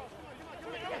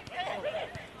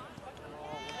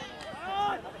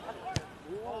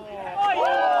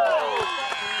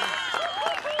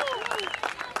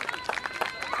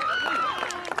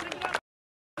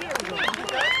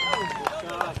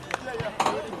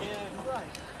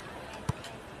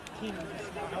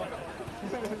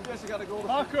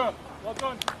 Parker, well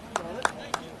done.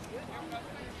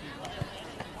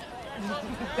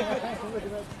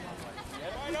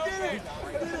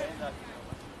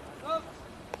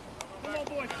 Come on,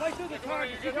 boys. Play through the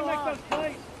targets. You can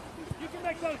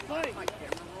make those plays.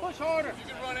 Push harder. You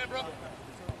can run in, bro.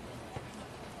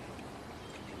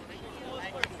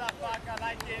 Good stuff, Parker. I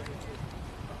like him.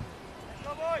 Let's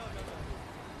go, boys.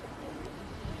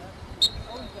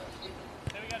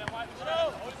 There we go, then.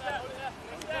 Hold it there.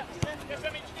 Yes,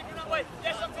 Remy, just keep it that way.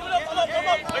 Yes, come on.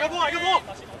 I got ball.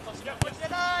 Push the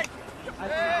line.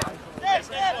 Step.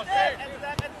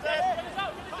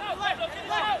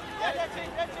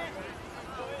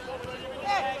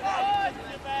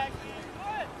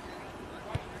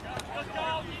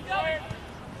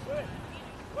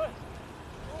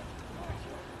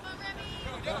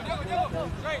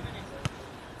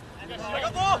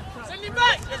 Send him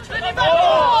back!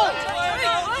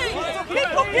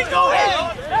 Keep going!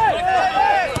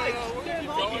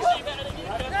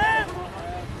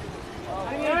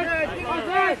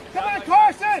 Come on,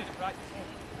 Carson!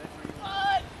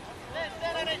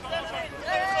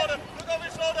 Look over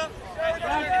his shoulder.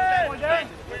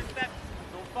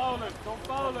 Don't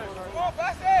foul him. Come on,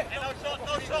 pass it!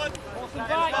 No shot. Force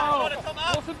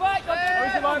him back.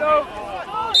 Where's the line out?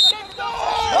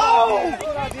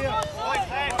 Good idea.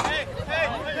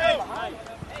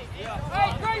 Hey,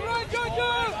 great run,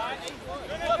 Jojo.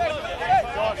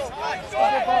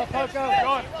 Good ball, Poco.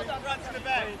 John. Run to the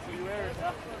back.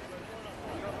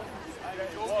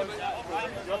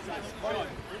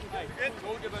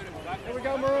 Here we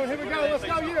go, Maroon. Here we go. Let's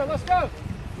go, Year. Let's go.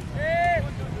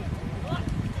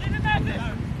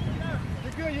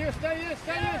 You're good, Year. Stay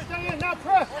in. Now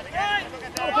press.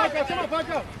 Come on,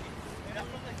 Poco.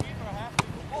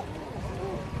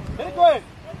 Hit it, Greg.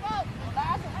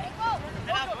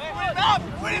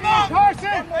 Put him up!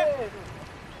 Carson.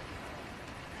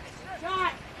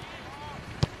 Shot.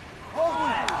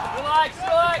 Relax.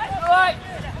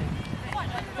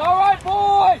 It's all right,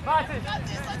 boys.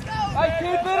 Hey,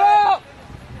 keep it up.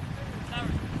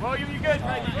 William, you good,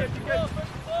 mate? You good.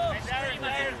 Hey,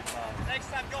 Darren. Next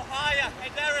time, go higher. Hey,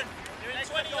 Darren. You're in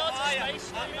 20 yards of space.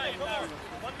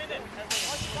 1 minute.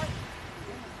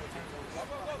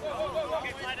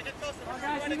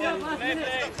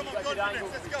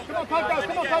 Come on, Coco,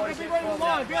 be right on the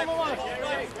line, be on the line.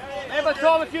 Remember,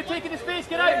 Tom, if you're taking the space,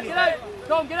 get out,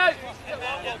 Tom, get out.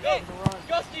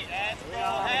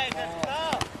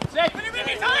 Sick.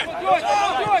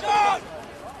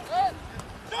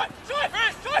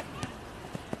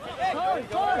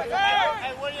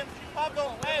 Hey, William, Pablo,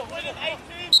 hey, William,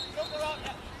 18, number up.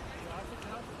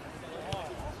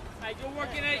 Hey, good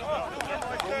work in 8. Go,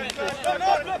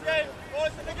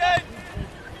 boys in the game.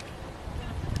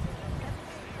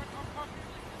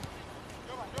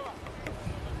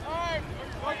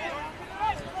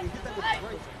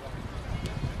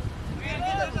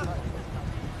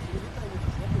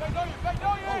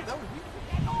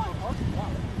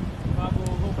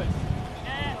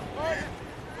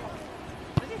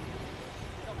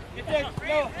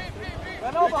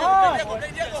 Run over hard.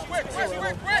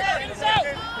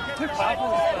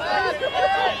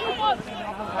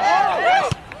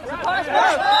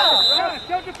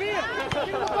 Go to field. Get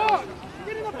in the box.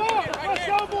 Get in the box. Let's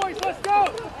go, boys. Let's go.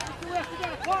 The rest you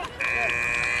got a clock.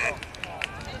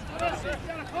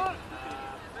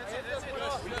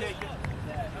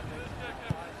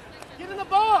 Get in the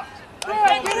box. Get in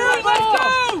the box.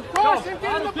 Carson,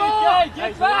 get in the box.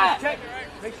 Get back.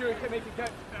 Make sure you make it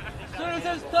cut. As soon as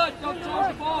it's touched, don't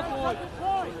charge the ball, boy.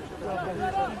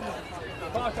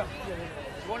 Barker,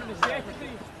 you want him to stay for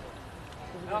Steve?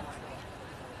 No.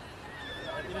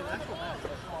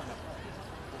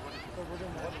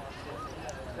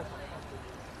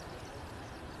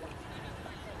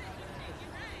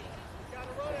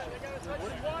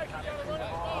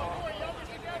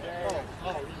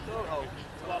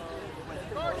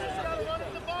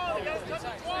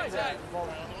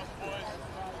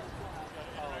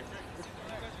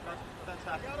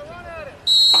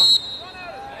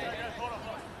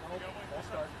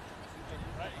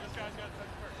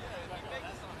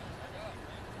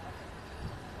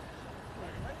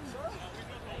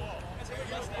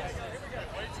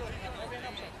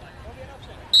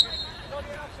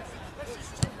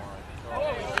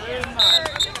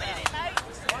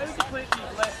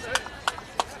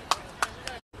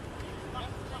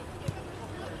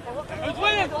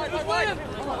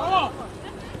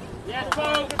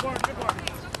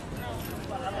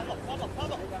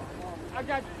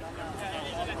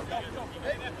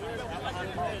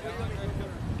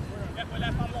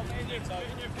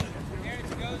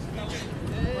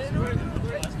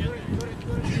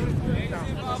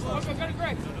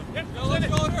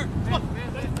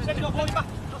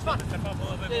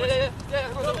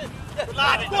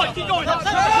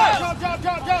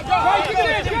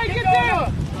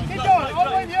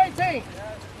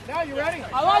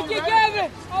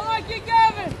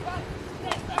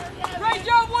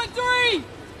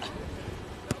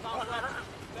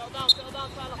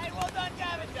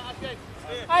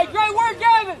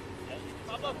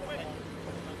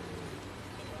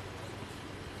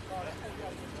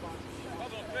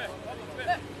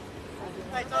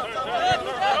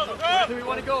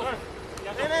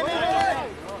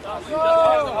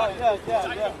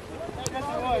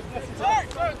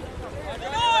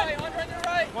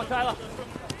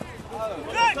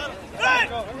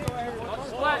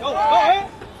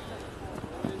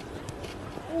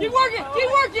 Keep working!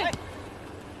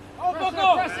 Oh, go!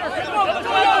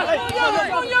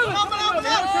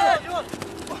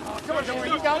 Come on,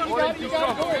 Dorian, you got it.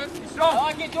 He's strong. I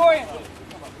like it, Dorian.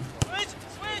 Switch!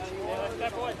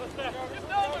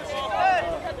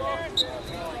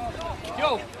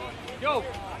 Yo!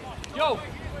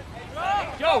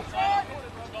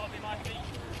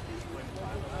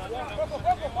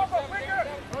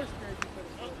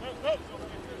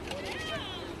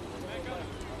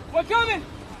 We're coming!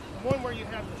 The one where you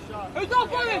have the shot. Who's up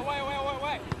for it?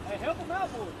 Wait. Hey, help him out,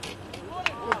 boy.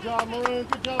 Good job, Maroon.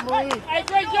 Hey,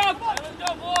 great job! Let's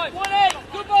go, boys.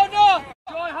 1-8. Good ball, Noah.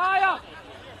 Short higher.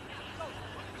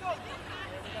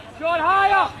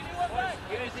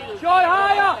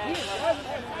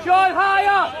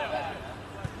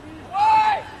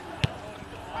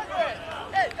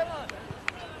 Hey, come on.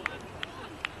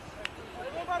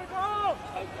 Nobody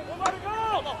go.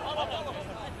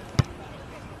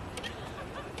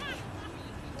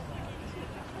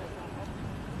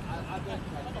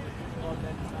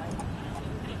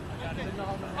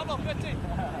 Come on, 15.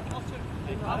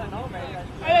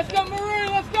 Hey, let's go, Maroon.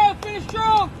 Let's go. Finish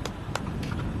strong.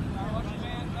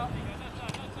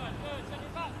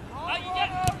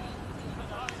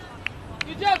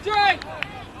 Good job, Trey.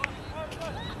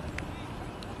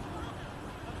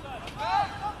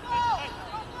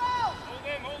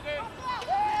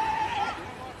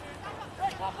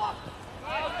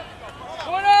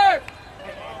 Corner.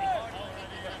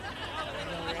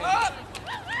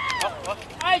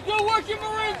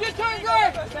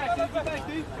 work! Turn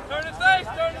it face,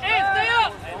 turn it Hey, stay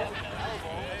up!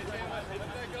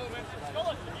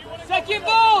 Second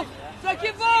ball!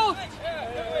 Second ball!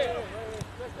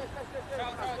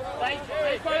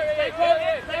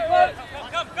 Stay put!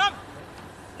 Come!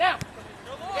 Now!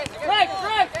 Greg!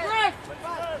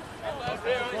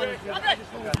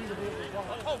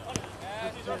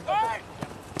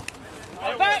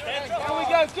 Back! There we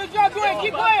go. Good job, Dwayne.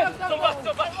 Keep playing. Turn.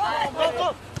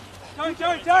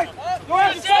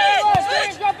 Dwayne,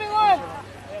 jump in line.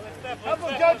 Help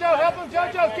him,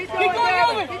 Jojo. Keep Keep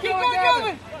going,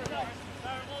 Gavin.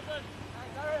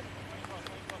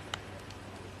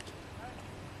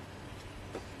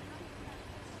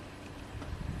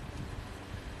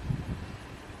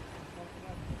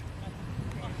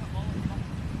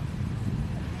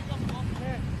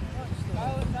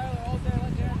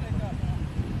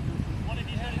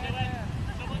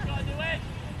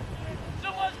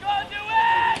 Someone's got to do it!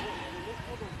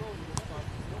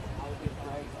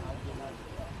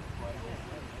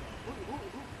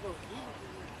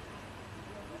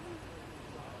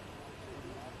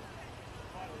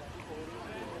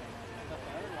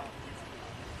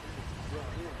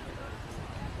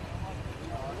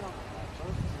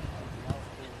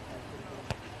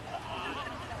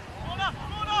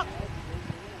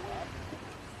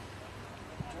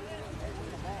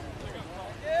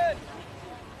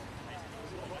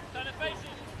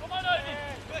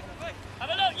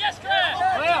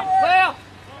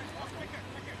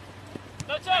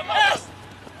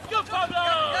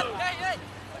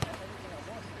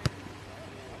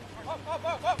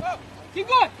 Keep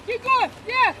going!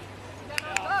 Yeah!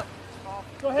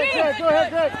 Go ahead,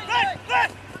 Greg.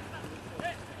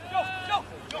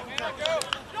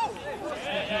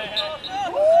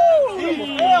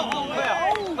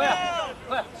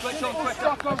 Switch on quick.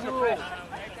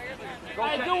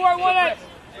 Hey, good work, 1-8.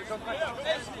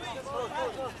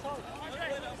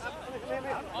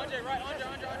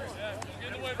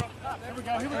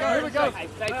 Here we go.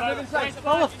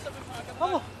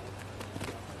 Come on.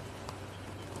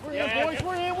 We're in, boys.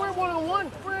 We're one-on-one.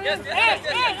 We're in. Up!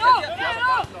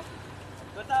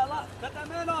 Cut that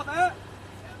man off, eh?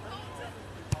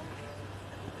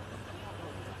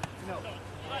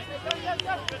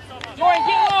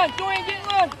 Dorian, get in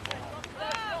line!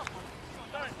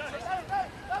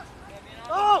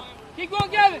 Oh! Keep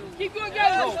going, Gavin! Go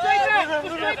straight back!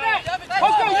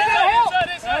 Coco, you gotta help!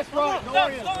 That's right,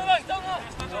 Dorian.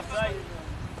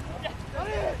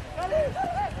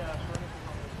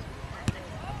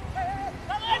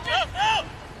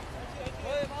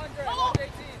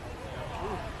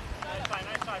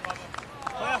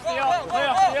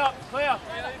 Clear.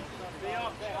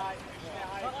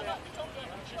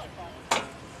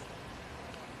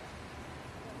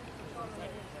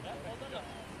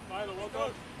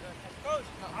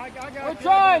 We're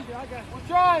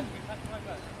trying!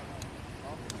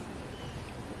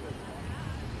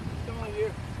 Come on,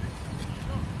 you.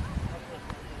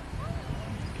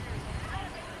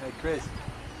 Hey, Chris.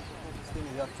 This thing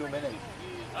has 2 minutes.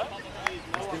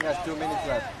 This thing has 2 minutes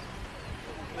left.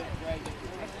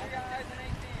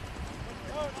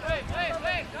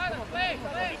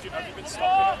 Have you been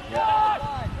stopping it?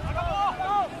 Yeah.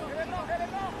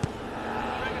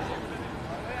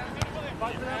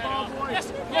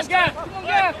 Yes, Gav! Come on,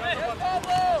 Gav!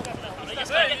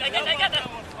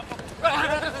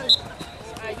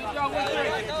 Hey, good job, 1-3.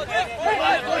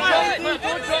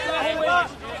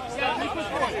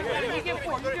 You get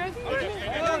 4. You good?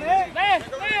 Man!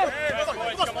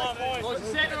 Come on, boys. Close the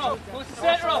center off.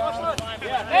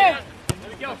 Yeah, man! There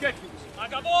we go, good. I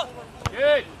got ball.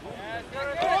 Good.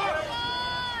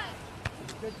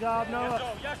 Good job,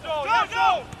 Noah. Yes,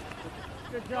 Joe.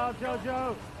 Good job,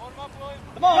 Jojo.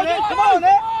 Come on, Ed. Go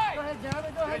ahead,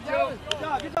 Gavin. Good job.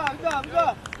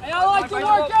 Hey, I like the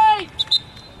work, hey!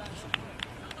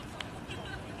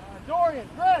 Dorian,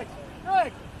 Greg.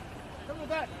 Come with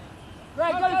that.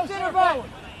 Greg, go to center back.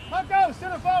 Go,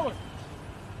 center forward.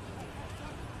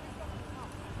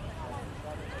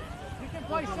 You can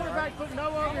play center back, put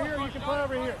Noah over here, you can play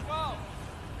over here.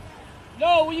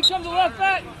 No, when you come to left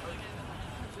back.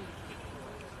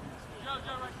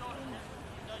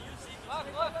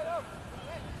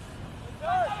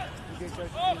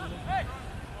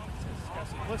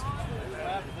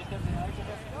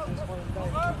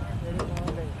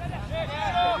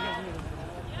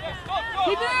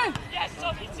 Keep it in! Yes,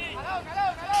 Tommy T.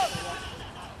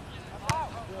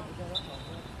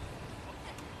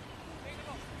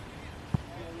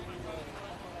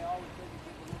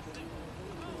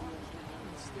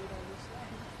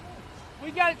 We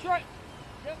got it, Troy.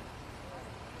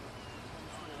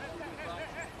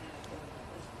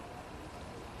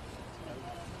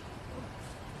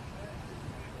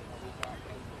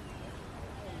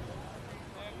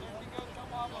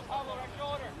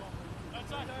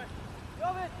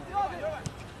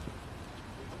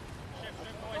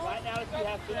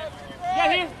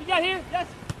 here? You got here? Yes.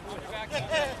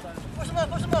 Push him up,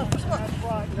 push him up, push him up. That's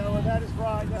right, Noah, that is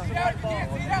right. That's the right ball.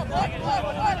 It's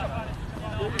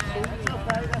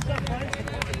okay, that's okay.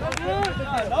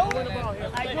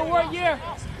 Hey, good work here.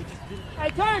 Hey,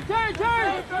 turn.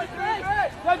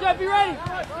 Jojo, be ready.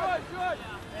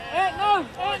 Ant, no.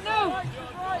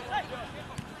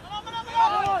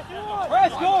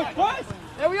 Press, George, press.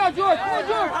 There we are, George. Come on,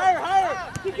 George.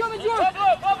 Higher. Keep coming, George.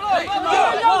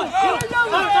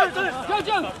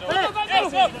 Jojo.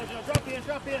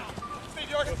 Drop in.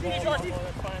 Speed, George.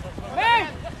 Man.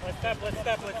 Let's step.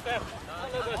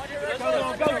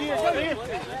 Go here.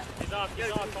 He's off,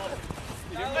 Tom.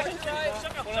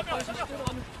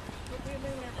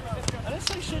 I didn't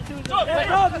say shit to him.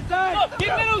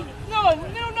 Get middle. No.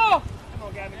 Come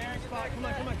on, Gavin.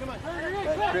 Come on.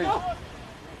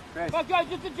 Chris, Come on, guys,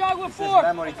 just a jog with it says 4.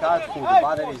 memory card full.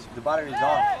 The battery's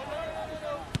on.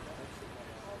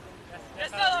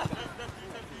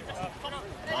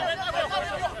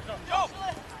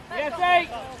 Yes, 8.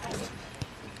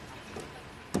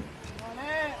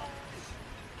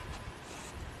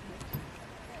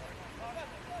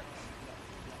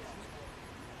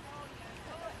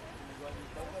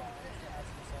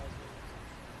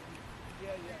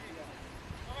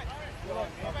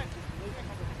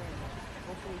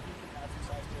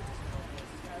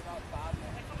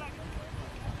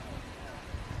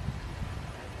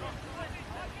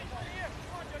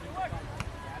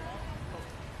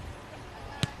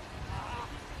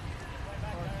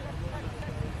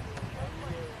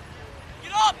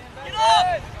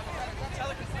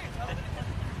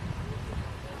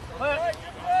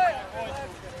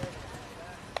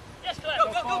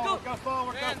 Go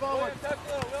forward.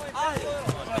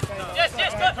 Yes,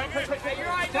 good. Hey, you're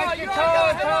right, Take your Noah.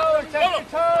 time, Tyler. Take your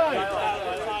time.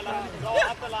 Go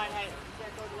up the line, hey.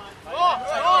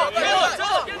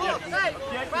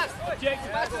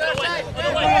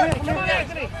 Come on,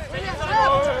 Anthony.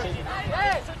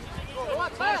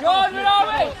 George, with all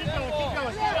way. Keep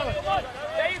going.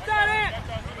 There you got it.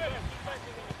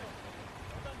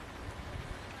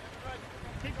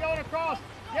 Keep going across.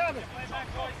 Gavin.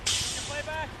 Play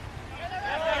back.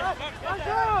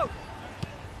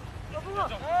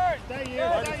 Stay here.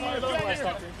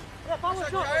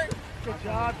 Good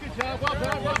job. Well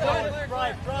done.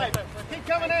 Right. Keep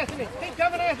coming, Anthony.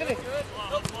 Come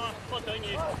on,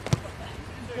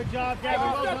 Good job, Gavin.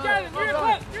 Well done. You're in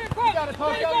close. You got it,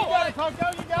 Tonko.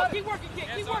 You got it. Keep working, kid.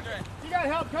 Keep working. You got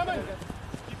help coming.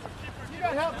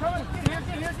 Get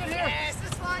here. Yes,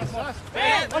 this line.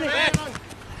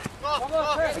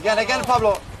 Again,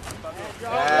 Pablo. Keep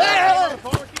going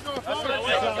forward.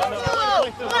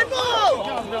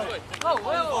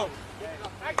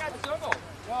 I got the circle.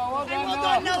 Well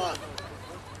done, Noah.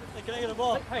 Can I get a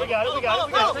ball? We got it. Good job,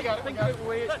 Noah.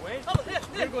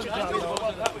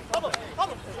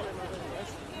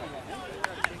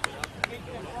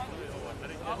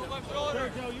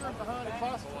 Joe, you're behind if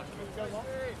possible.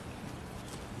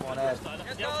 Come on, Ed.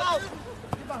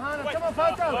 You're behind him. Come on,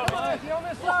 Paco. Come on, Anthony, on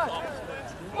this side.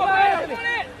 Come on, Anthony.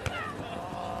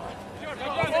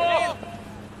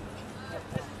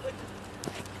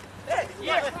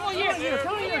 Yeah, come on, yeah.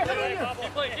 Come on here.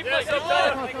 Keep playing.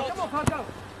 Come on, Paco.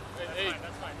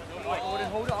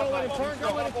 Don't let him turn.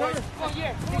 Come on,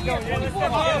 yeah. Come on, yeah.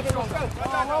 Well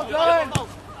done.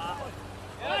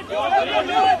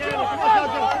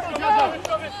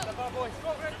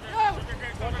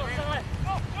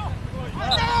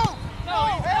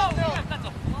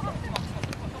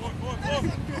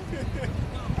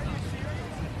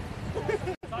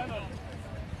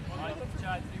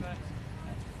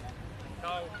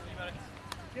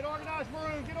 Get organized,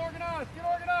 Maroon. Get organized.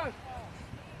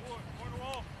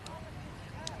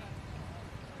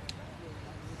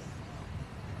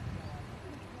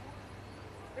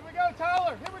 Here we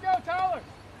go, Tyler.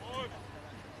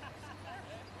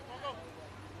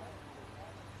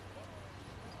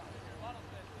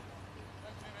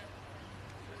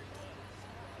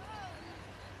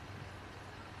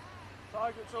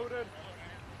 Target's hold in.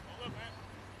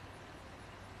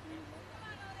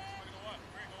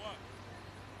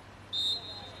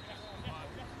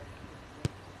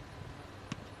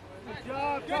 Good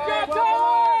job, Good Tyler. job,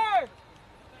 Tyler!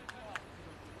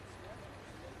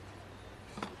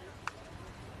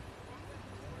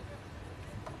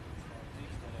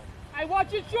 Hey,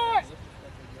 watch it short!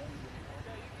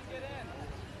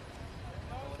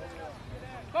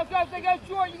 Go, if they go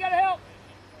short, you gotta help.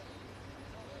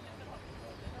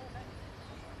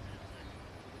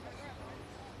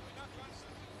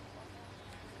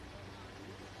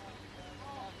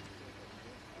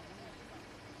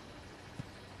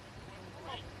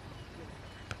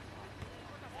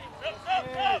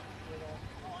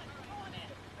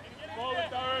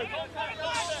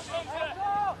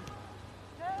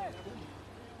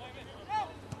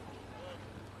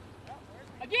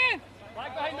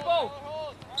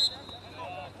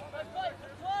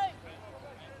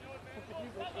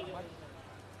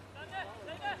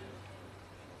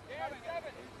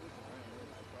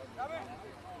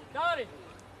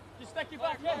 stick you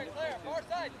back in. Clear, far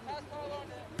side. Pass Carl on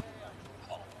there.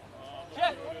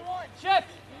 Shift! Shift!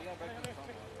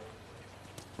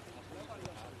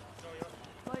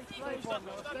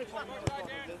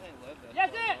 Yes,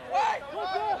 it! Hey,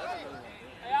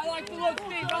 I like the look,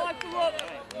 Steve. I like the look.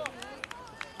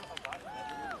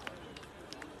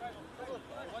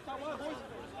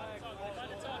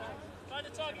 Try the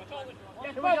target, Colin.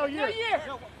 Yes, Here we go, Bo, here. here.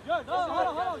 Hold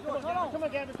on. Come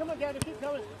on, Gavin. Come on, Gavin. Keep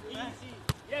coming. Yes,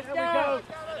 There we go. go.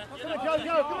 Come on,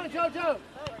 Jojo. Come on, Jojo.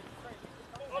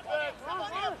 Come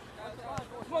on, here.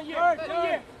 Come on,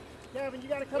 here. Gavin, you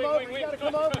got to come over. You got to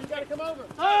come over. You got to come over.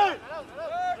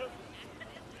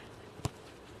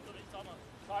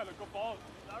 Tyler, good ball.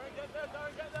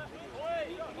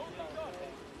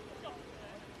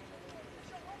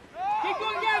 Keep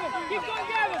going, Gavin. Keep going,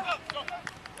 Gavin.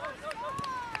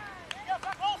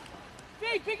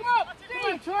 Steve, pick him up. Come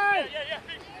on, Steve. try.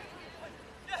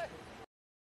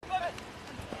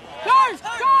 Charge!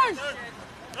 Charge!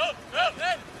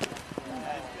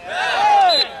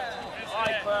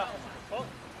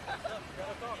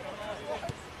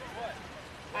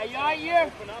 Hey, you all right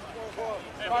here?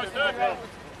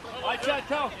 I check,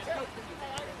 go.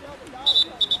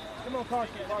 Come on,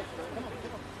 Carson. Come on.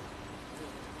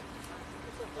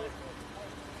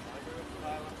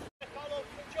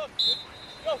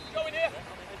 Go in here.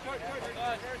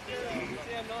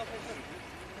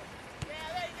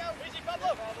 Easy, Pablo.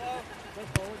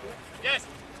 Yes.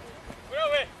 Where are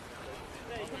we?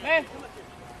 Hey.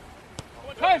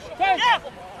 Push, push. Yeah.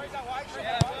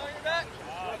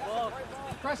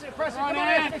 Press it. Come on,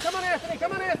 Anthony.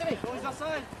 Come on, Anthony.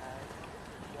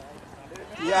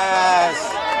 Yes!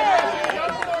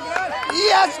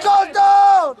 Yes, go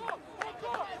down!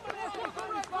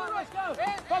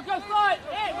 Focus, slide.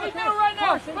 Hey, we middle right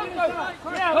now. Focus.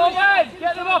 Yeah, hold in.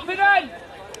 Get them up and in.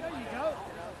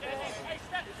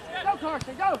 Go,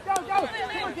 Carson. Go. Come on,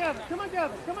 Gavin. Come on,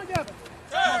 Gavin.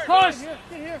 Push. Get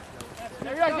here.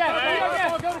 There you go,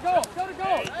 Gavin. Go to goal.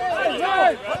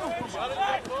 Turn.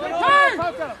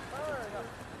 Poco.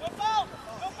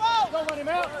 Don't let him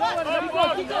out.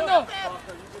 Keep going, though.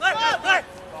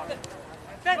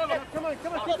 Come on. Keep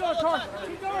going, Carson.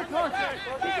 Keep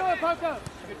going, Poco.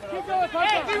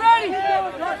 Hey, be ready. Keep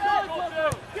going, Carson.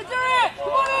 Get your head.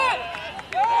 Come on in.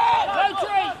 No,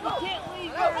 Trey. You can't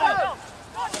leave her.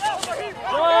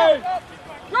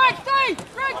 Greg, stay.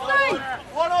 Greg, stay.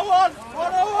 101!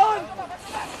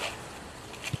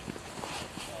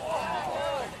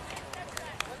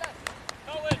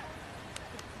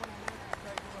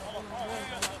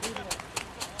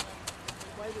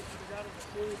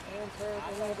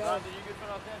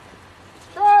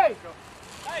 Trey.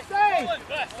 Stay.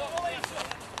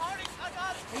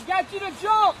 He got you to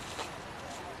jump.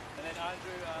 And then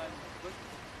Andrew and Luke.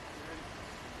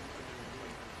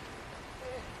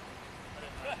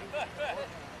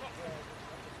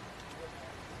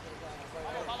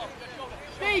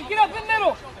 Steve, get up in the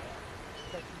middle.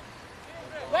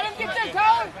 Let him get there,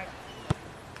 Colin.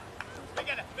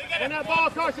 Win that ball,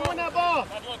 Carson. Win that ball.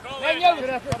 Man, you. Good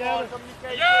effort, Gavin.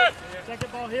 Yes.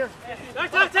 Second ball here.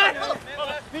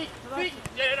 Feet.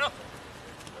 Yeah, no.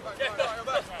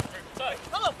 Sorry.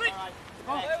 Hello, feet.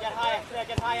 Get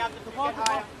high,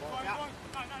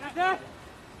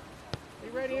 Be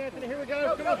ready, Anthony. Here we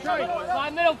go. Come on, Trey.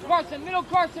 Slide middle, Carson. Middle,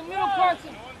 Carson.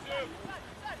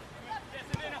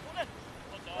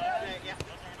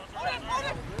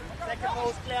 Second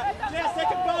post, clear.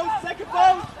 Second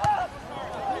post.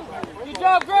 Good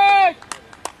job, Greg.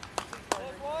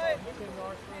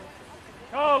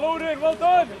 Carl, load in, well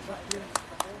done.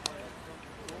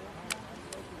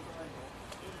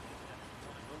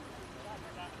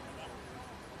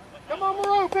 Come on,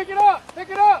 Maroon. Pick it up.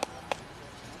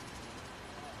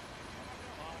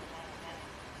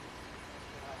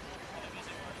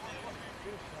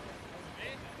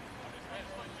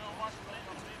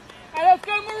 Hey, let's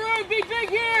go, Maroon. Be big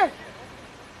here.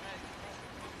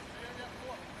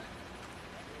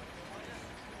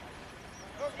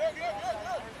 Get it.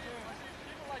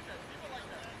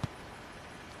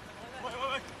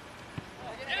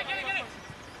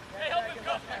 Hey, help him,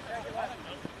 go.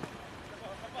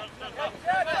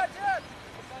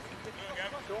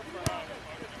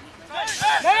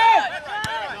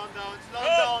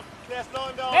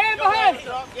 Slow down. Man behind.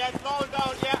 Yeah, slow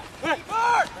down, yeah. Press.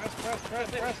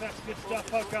 That's good stuff,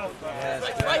 Poco. Yes,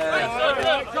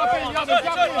 Drop in.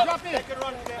 Second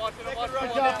run.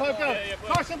 Good job, Poco.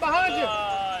 Carson behind you.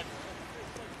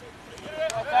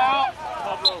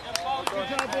 Good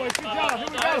job, boys. Good job. Here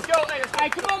we go. Let's go. Hey,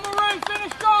 come on, Maroon.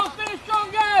 Finish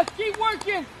strong, guys. Keep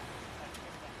working.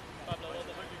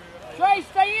 Trey,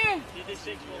 stay in. Hey,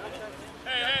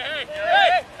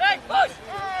 push!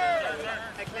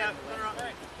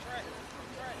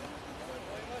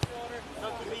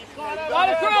 Slide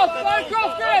across,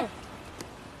 Greg!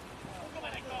 Come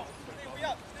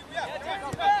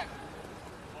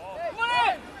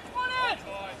on in!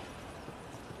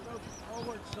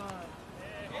 Forward side.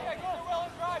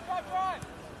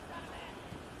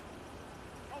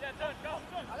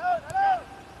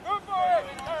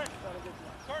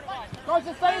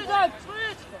 Carson, stay inside!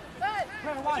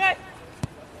 Check!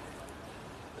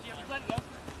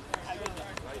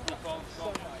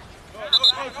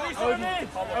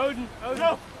 Odin.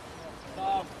 Go.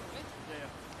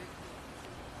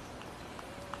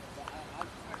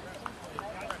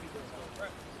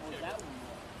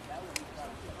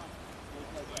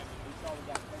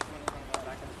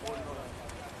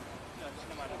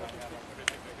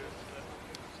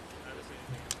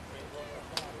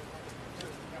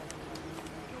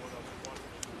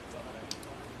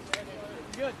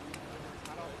 Good.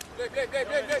 Good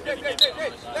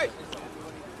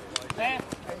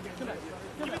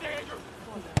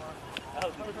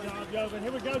job, Jovan.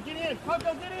 Here we go. Get in.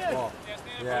 Coco, get in. Oh.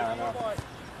 Yeah, I know.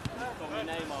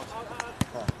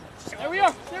 There we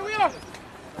are.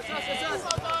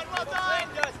 Well done.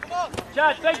 Come on.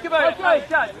 Chad, think about it. Hey,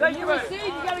 Chad, think about it. You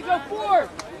gotta go forward.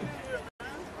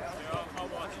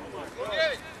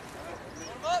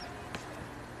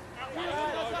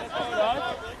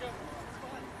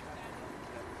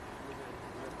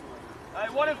 Hey,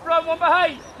 one in front, one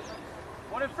behind.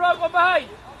 One in front, one behind.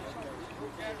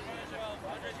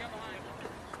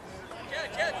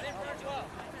 Chad, in front as well.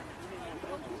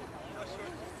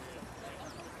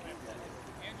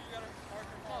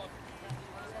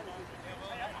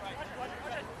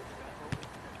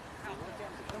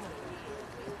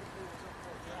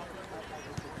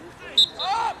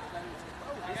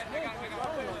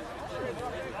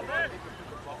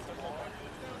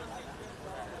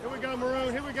 Here we go,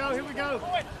 Maroon. Here we go.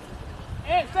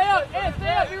 And stay up,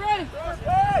 be ready.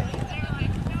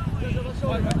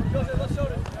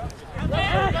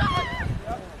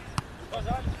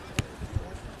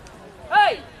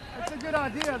 Hey! That's a good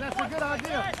idea.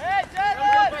 Hey, Chad.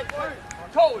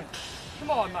 Colton, come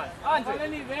on, man.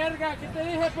 Andrew. Verga, que te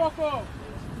dije poco.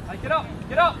 Hey, get up.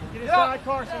 Get inside,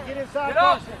 Carson. Get inside, Get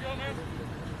up. Carson.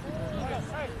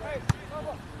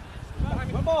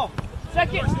 One ball.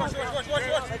 Second. Let's go.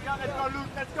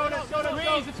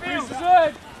 Squeeze, the field.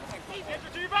 Good.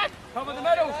 Cover the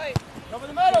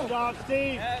middle. Good job,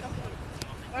 Steve.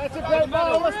 That's a great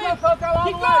ball. Let's go, Coco.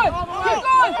 Keep going.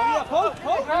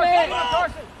 Poke. Come in.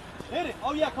 Carson. Hit it.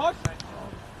 Oh, yeah, Carson.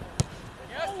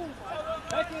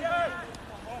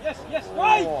 Yes,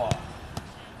 right.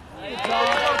 Hey,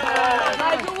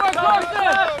 good work, Carson.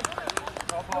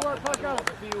 Good work, Coco.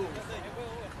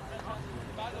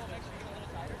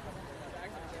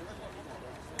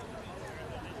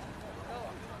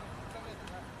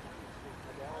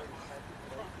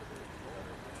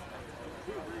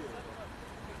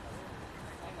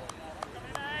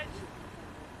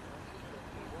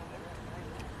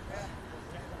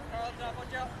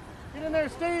 Get in there,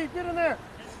 Steve. Get in there.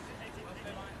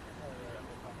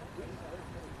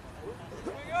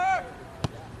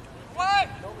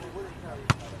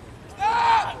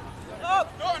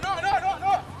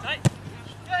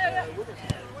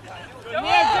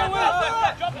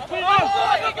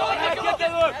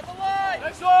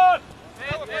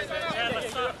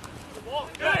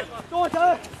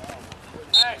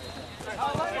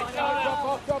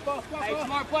 Hey,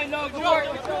 smart play, no, good work.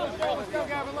 Let's go,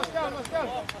 Gavin. Let's go.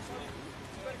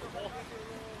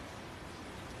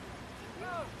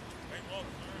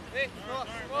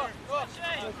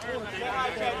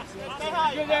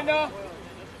 Good there, Noah.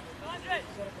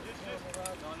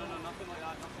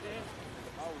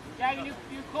 Gavin, you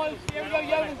close. Here we go,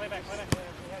 Yoden.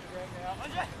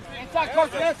 Inside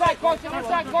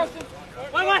Carson.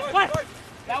 One.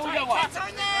 Now we go up.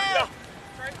 Turn there.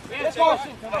 Here's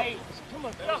Carson. Hey. Come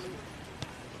on.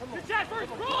 Chad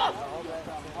first, cross.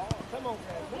 Come on,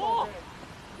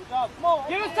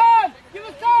 Give us time.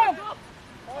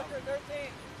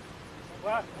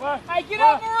 Hey, get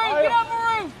up,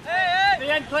 Maroon. Hey.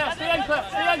 Stay in clip.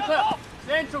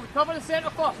 Central. Cover the center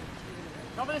first.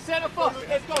 No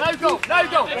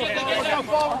go.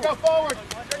 Go forward.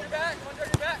 Turn your back.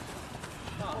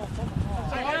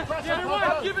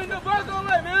 I'm giving the back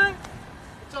away, man.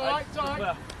 It's all right.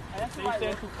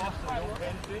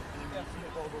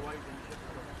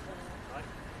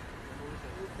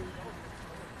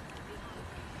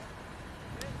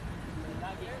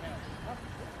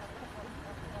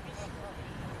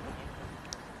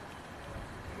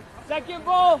 Second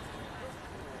ball.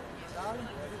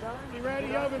 Be ready,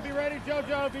 Yovan. Be ready,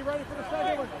 JoJo. Be ready for the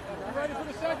second one. Be ready for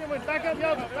the second one. Back up,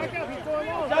 Yovan. Back up. He's going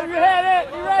long. Show your head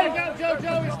in. Be ready. Back up,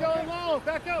 JoJo. He's going long.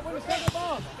 Back up. Win the second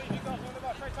ball.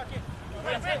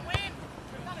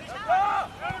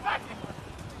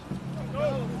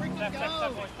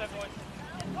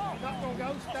 Not going to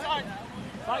go. Step.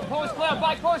 Back post clear.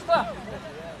 Back post clear.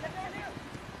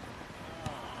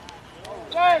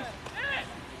 Good.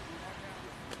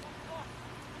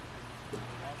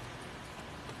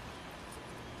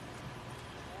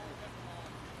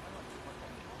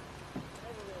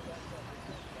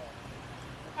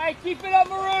 Hey, keep it up,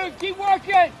 Maroon. Keep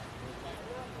working. Hey,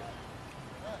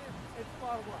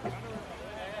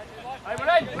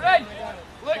 we're in.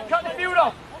 Look, cut the field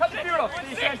off. Cut the field off.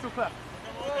 Stay central, Cliff.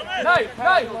 No. Slide,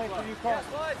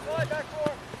 back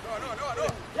four. No.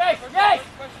 Yes.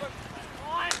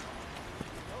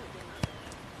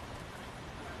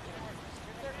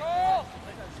 Goal.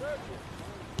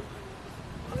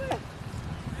 Good.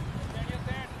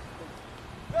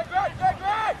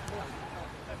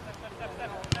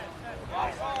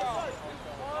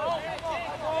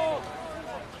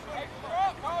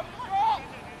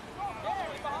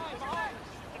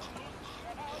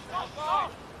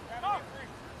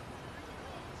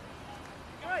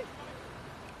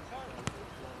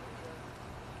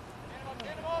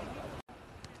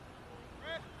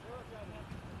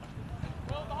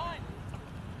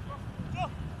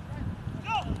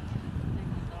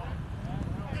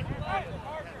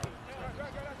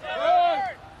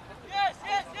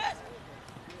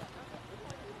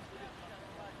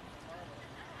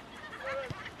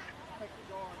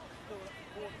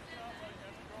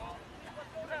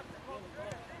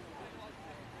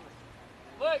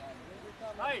 Look.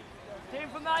 Hey, team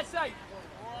from that side.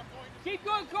 Keep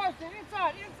going, Carson.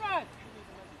 Inside.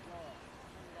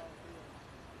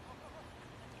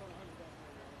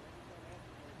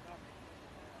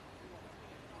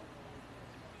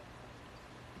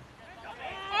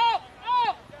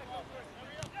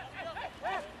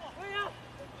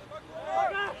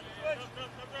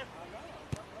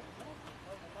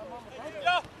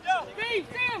 Steve.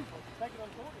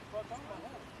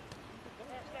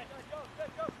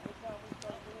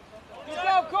 Good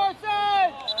job,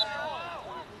 Carson!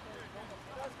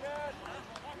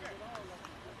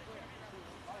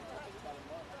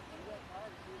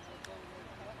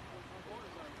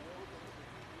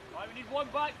 Right, we need one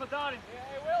back for Darren.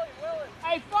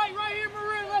 Hey, fight right here,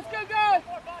 Maroon. Let's go, guys.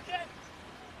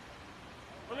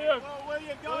 William,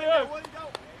 go.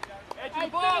 Edge of the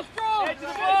box. Edge of the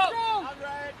box.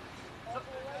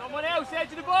 Someone else, edge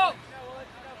of the box.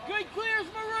 Good clears,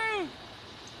 Maroon.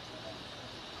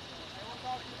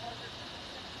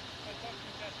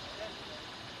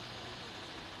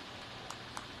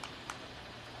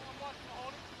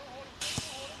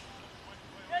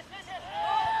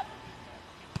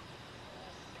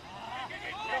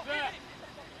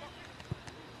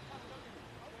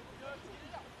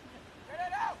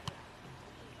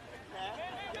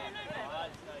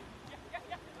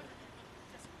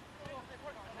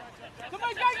 Come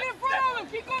on, guys, get in front of him.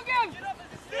 Keep going, guys.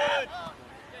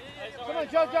 Come on,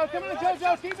 JoJo.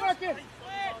 Keep working.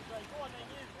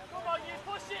 Come on, you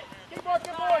push it. Keep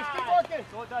working, boys. Keep working.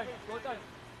 Go down.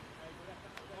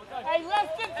 Hey, less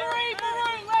than 3,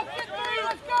 Maroon. Less than 3.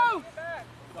 Let's go.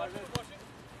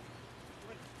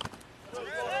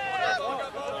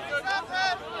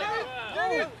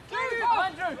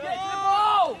 Andrew, get to the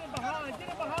ball. Get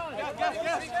it behind. Get it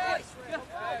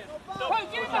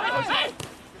behind.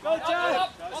 Go, Joe.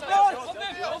 Up.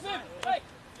 Hey.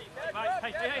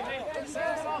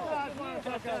 Send it offside,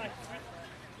 motherfucker.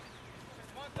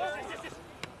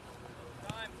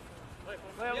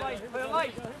 Clear lane.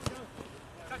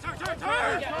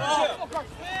 Turn. Not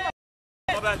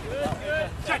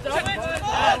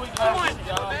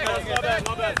bad.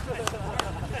 Not bad.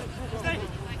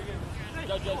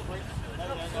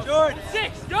 George.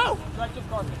 6, go! Stretch him,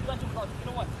 Carson. You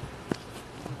know what?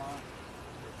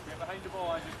 Get behind the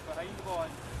ball, Andrew. Behind the ball.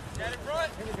 Get in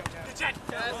front.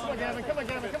 Come on, Gavin.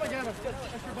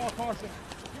 That's your ball, Carson.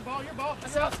 Your ball.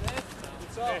 That's us.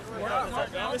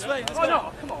 This way. Oh, no.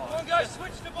 Come on. Come on, guys,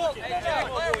 switch the ball. Hey, Jack,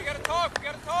 Blair, we gotta talk.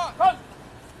 Come. Fine.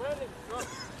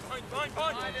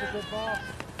 That's a good ball.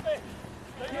 Get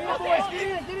in, boys.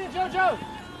 Get in, JoJo.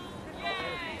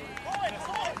 Hey,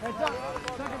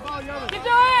 second ball, Yovan. Get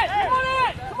your head.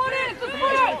 Come on in.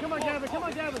 Come on, Gavin.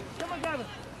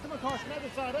 Come on, Carson.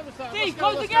 Other side. Steve, Let's go.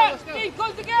 close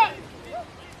the gap.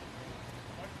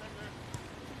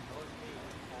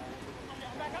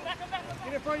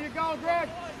 Get in front of your goal, Greg.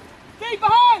 Steve,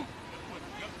 behind.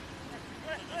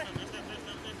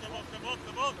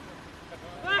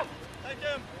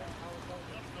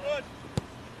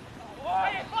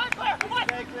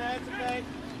 anticipate.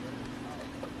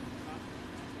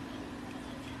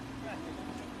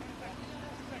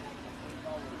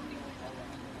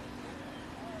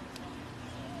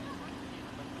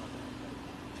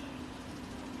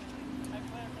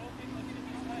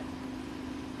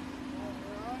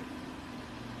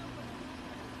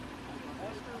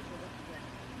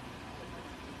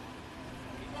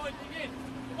 Keep going, dig in.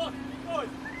 Come on, keep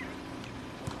going.